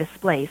be out on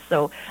display.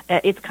 So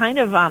it's kind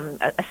of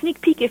a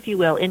sneak peek, if you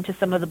will, into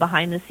some of the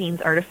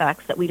behind-the-scenes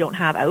artifacts that we don't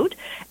have out.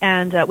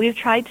 And we've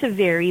tried to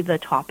vary the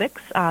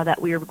topics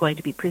that we are going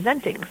to be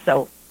presenting.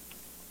 So,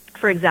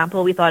 for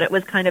example, we thought it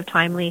was kind of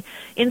timely.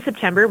 In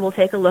September, we'll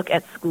take a look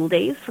at school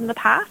days from the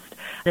past.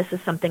 This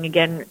is something,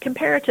 again,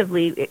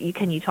 comparatively,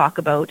 can you talk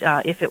about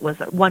if it was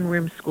a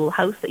one-room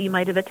schoolhouse that you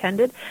might have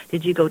attended?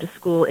 Did you go to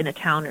school in a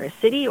town or a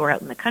city or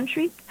out in the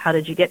country? How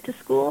did you get to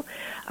school?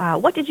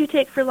 What did you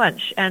take for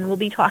lunch? And we'll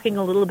be talking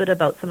a little bit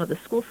about some of the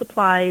school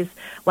supplies,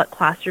 what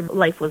classroom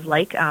life was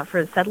like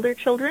for settler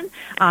children,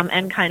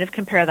 and kind of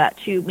compare that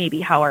to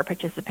maybe how our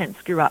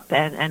participants grew up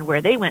and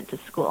where they went to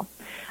school.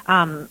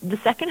 The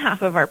second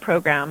half of our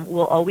program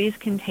will always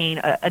contain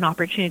an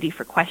opportunity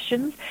for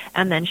questions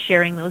and then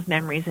sharing those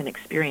memories and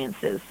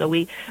experiences. So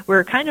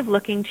we're kind of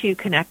looking to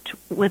connect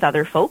with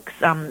other folks.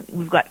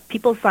 We've got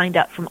people signed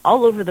up from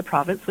all over the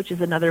province, which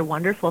is another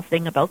wonderful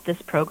thing about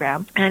this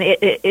program. And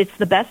it's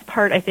the best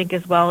part, I think,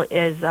 as well,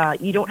 is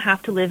you don't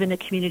have to live in a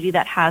community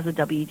that has a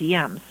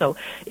WDM. So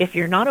if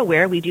you're not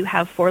aware, we do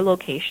have 4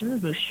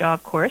 locations. Moose Jaw,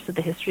 of course, with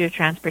the history of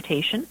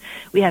transportation.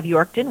 We have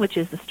Yorkton, which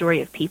is the story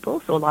of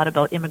people, so a lot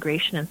about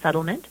immigration and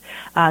settlement.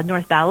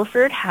 North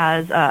Battleford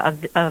has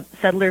a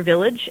settler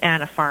village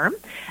and a farm.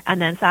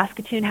 And then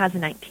Saskatoon has a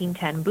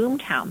 1910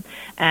 boomtown.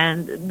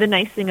 And the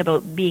nice thing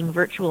about being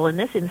virtual in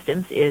this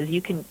instance is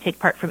you can take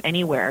part from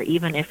anywhere,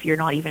 even if you're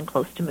not even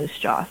close to Moose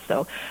Jaw.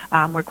 So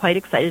we're quite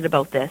excited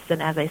about this.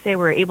 And as I say,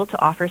 we're able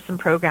to offer some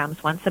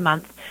programs once a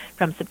month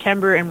from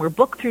September, and we're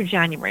booked through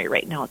January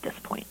right now at this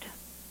point.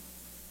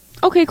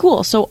 Okay,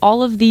 cool. So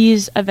all of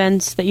these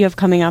events that you have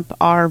coming up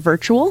are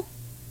virtual?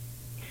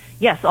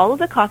 Yes, all of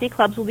the coffee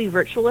clubs will be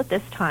virtual at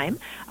this time,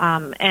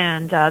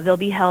 and they'll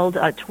be held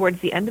towards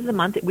the end of the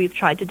month. We've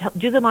tried to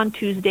do them on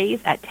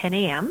Tuesdays at 10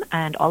 a.m.,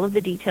 and all of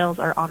the details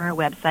are on our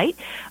website.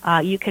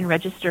 You can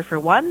register for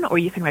one, or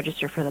you can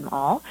register for them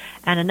all.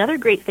 And another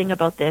great thing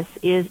about this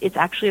is it's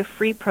actually a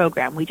free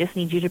program. We just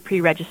need you to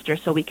pre-register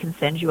so we can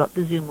send you out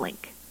the Zoom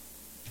link.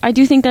 I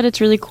do think that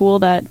it's really cool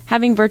that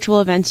having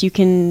virtual events, you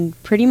can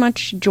pretty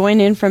much join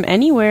in from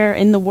anywhere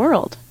in the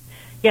world.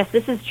 Yes,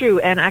 this is true.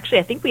 And actually,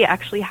 I think we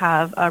actually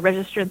have a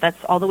registrant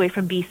that's all the way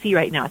from BC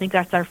right now. I think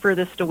that's our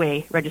furthest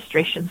away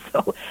registration,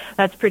 so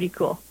that's pretty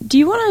cool. Do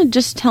you want to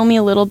just tell me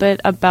a little bit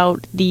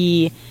about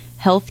the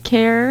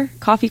healthcare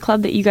coffee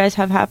club that you guys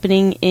have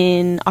happening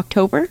in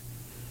October?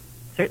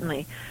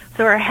 Certainly.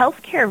 So our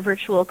healthcare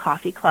virtual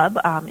coffee club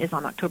is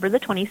on October the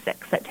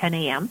 26th at 10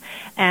 a.m.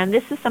 And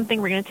this is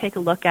something we're going to take a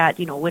look at.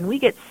 You know, when we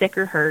get sick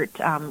or hurt,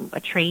 a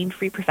trained,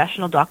 free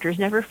professional doctor is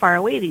never far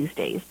away these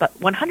days.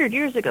 But 100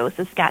 years ago,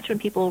 Saskatchewan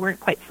people weren't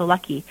quite so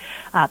lucky.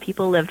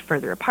 People lived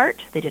further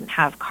apart. They didn't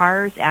have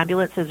cars,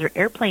 ambulances, or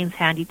airplanes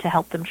handy to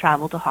help them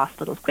travel to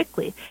hospitals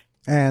quickly.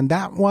 And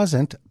that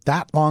wasn't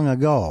that long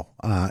ago,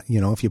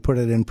 if you put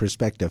it in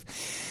perspective.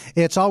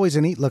 It's always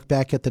a neat look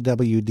back at the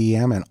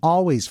WDM and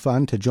always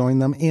fun to join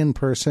them in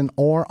person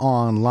or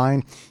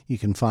online. You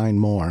can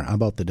find more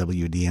about the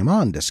WDM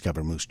on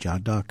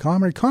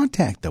discovermoosejaw.com or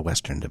contact the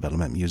Western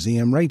Development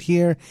Museum right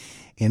here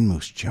in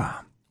Moose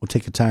Jaw. We'll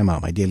take a time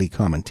out. My daily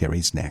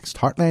commentary's next.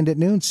 Heartland at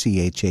noon,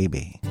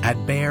 CHAB.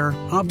 At Bayer,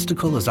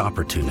 obstacle is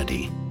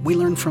opportunity. We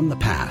learn from the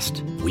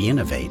past. We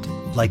innovate,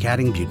 like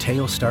adding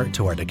Buteo Start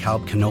to our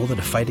DeKalb canola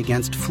to fight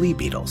against flea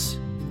beetles.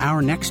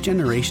 Our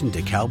next-generation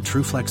DeKalb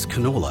TruFlex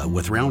canola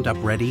with Roundup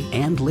Ready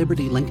and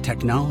Liberty Link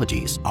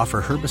technologies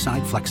offer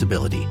herbicide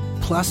flexibility.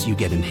 Plus, you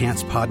get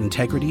enhanced pod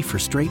integrity for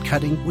straight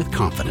cutting with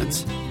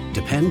confidence.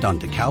 Depend on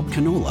DeKalb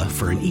canola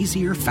for an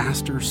easier,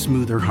 faster,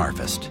 smoother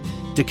harvest.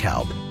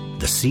 DeKalb,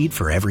 the seed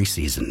for every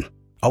season.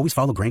 Always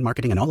follow grain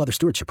marketing and all other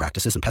stewardship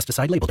practices and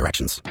pesticide label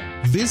directions.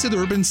 Visit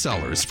Urban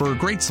Cellars for a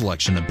great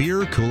selection of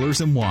beer,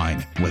 coolers, and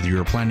wine. Whether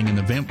you're planning an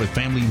event with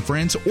family and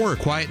friends or a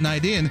quiet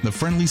night in, the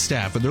friendly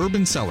staff at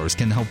Urban Cellars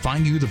can help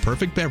find you the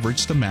perfect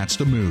beverage to match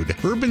the mood.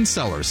 Urban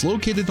Cellars,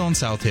 located on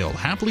South Hill,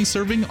 happily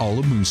serving all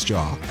of Moose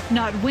Jaw.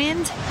 Not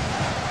wind,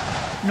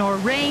 nor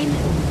rain,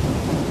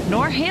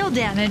 nor hail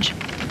damage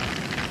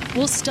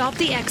will stop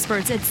the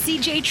experts at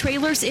CJ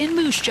Trailers in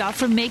Moose Jaw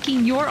from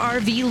making your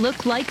RV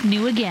look like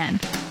new again.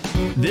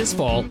 This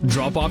fall,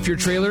 drop off your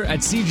trailer at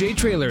CJ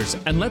Trailers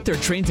and let their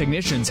trained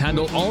technicians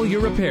handle all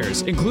your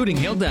repairs, including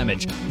hail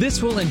damage.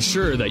 This will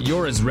ensure that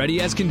you're as ready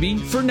as can be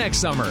for next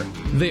summer.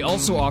 They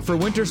also offer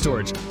winter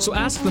storage, so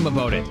ask them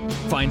about it.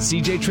 Find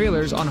CJ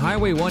Trailers on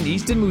Highway 1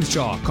 East in Moose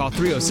Jaw. Call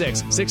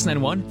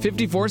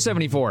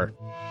 306-691-5474.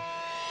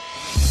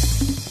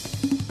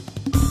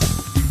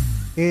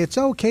 It's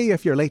okay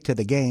if you're late to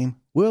the game.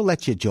 We'll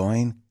let you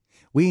join.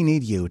 We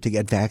need you to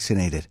get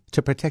vaccinated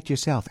to protect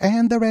yourself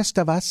and the rest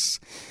of us.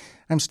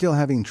 I'm still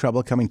having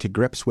trouble coming to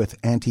grips with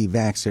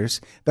anti-vaxxers.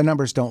 The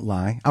numbers don't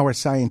lie. Our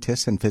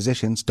scientists and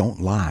physicians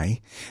don't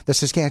lie. The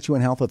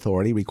Saskatchewan Health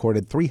Authority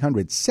recorded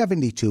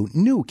 372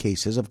 new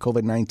cases of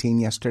COVID-19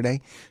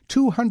 yesterday.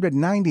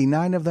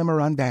 299 of them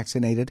are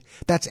unvaccinated.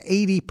 That's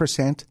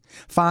 80%.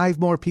 5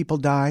 more people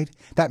died.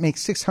 That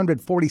makes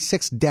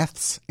 646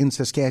 deaths in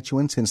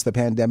Saskatchewan since the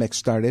pandemic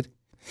started.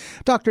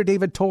 Dr.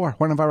 David Torr,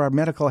 one of our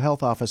medical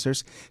health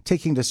officers,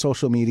 taking to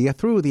social media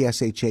through the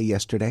SHA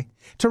yesterday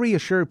to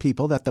reassure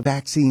people that the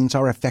vaccines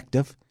are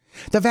effective.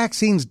 The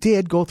vaccines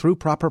did go through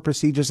proper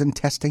procedures and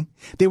testing.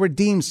 They were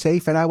deemed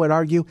safe, and I would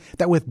argue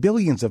that with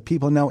billions of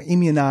people now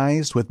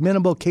immunized with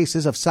minimal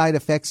cases of side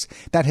effects,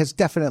 that has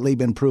definitely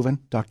been proven,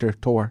 Dr.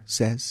 Torr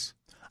says.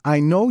 I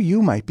know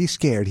you might be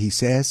scared, he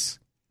says,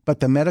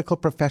 but the medical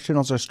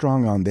professionals are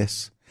strong on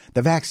this.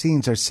 The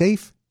vaccines are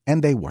safe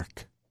and they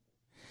work.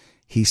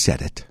 He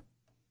said it.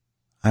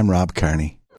 I'm Rob Carney.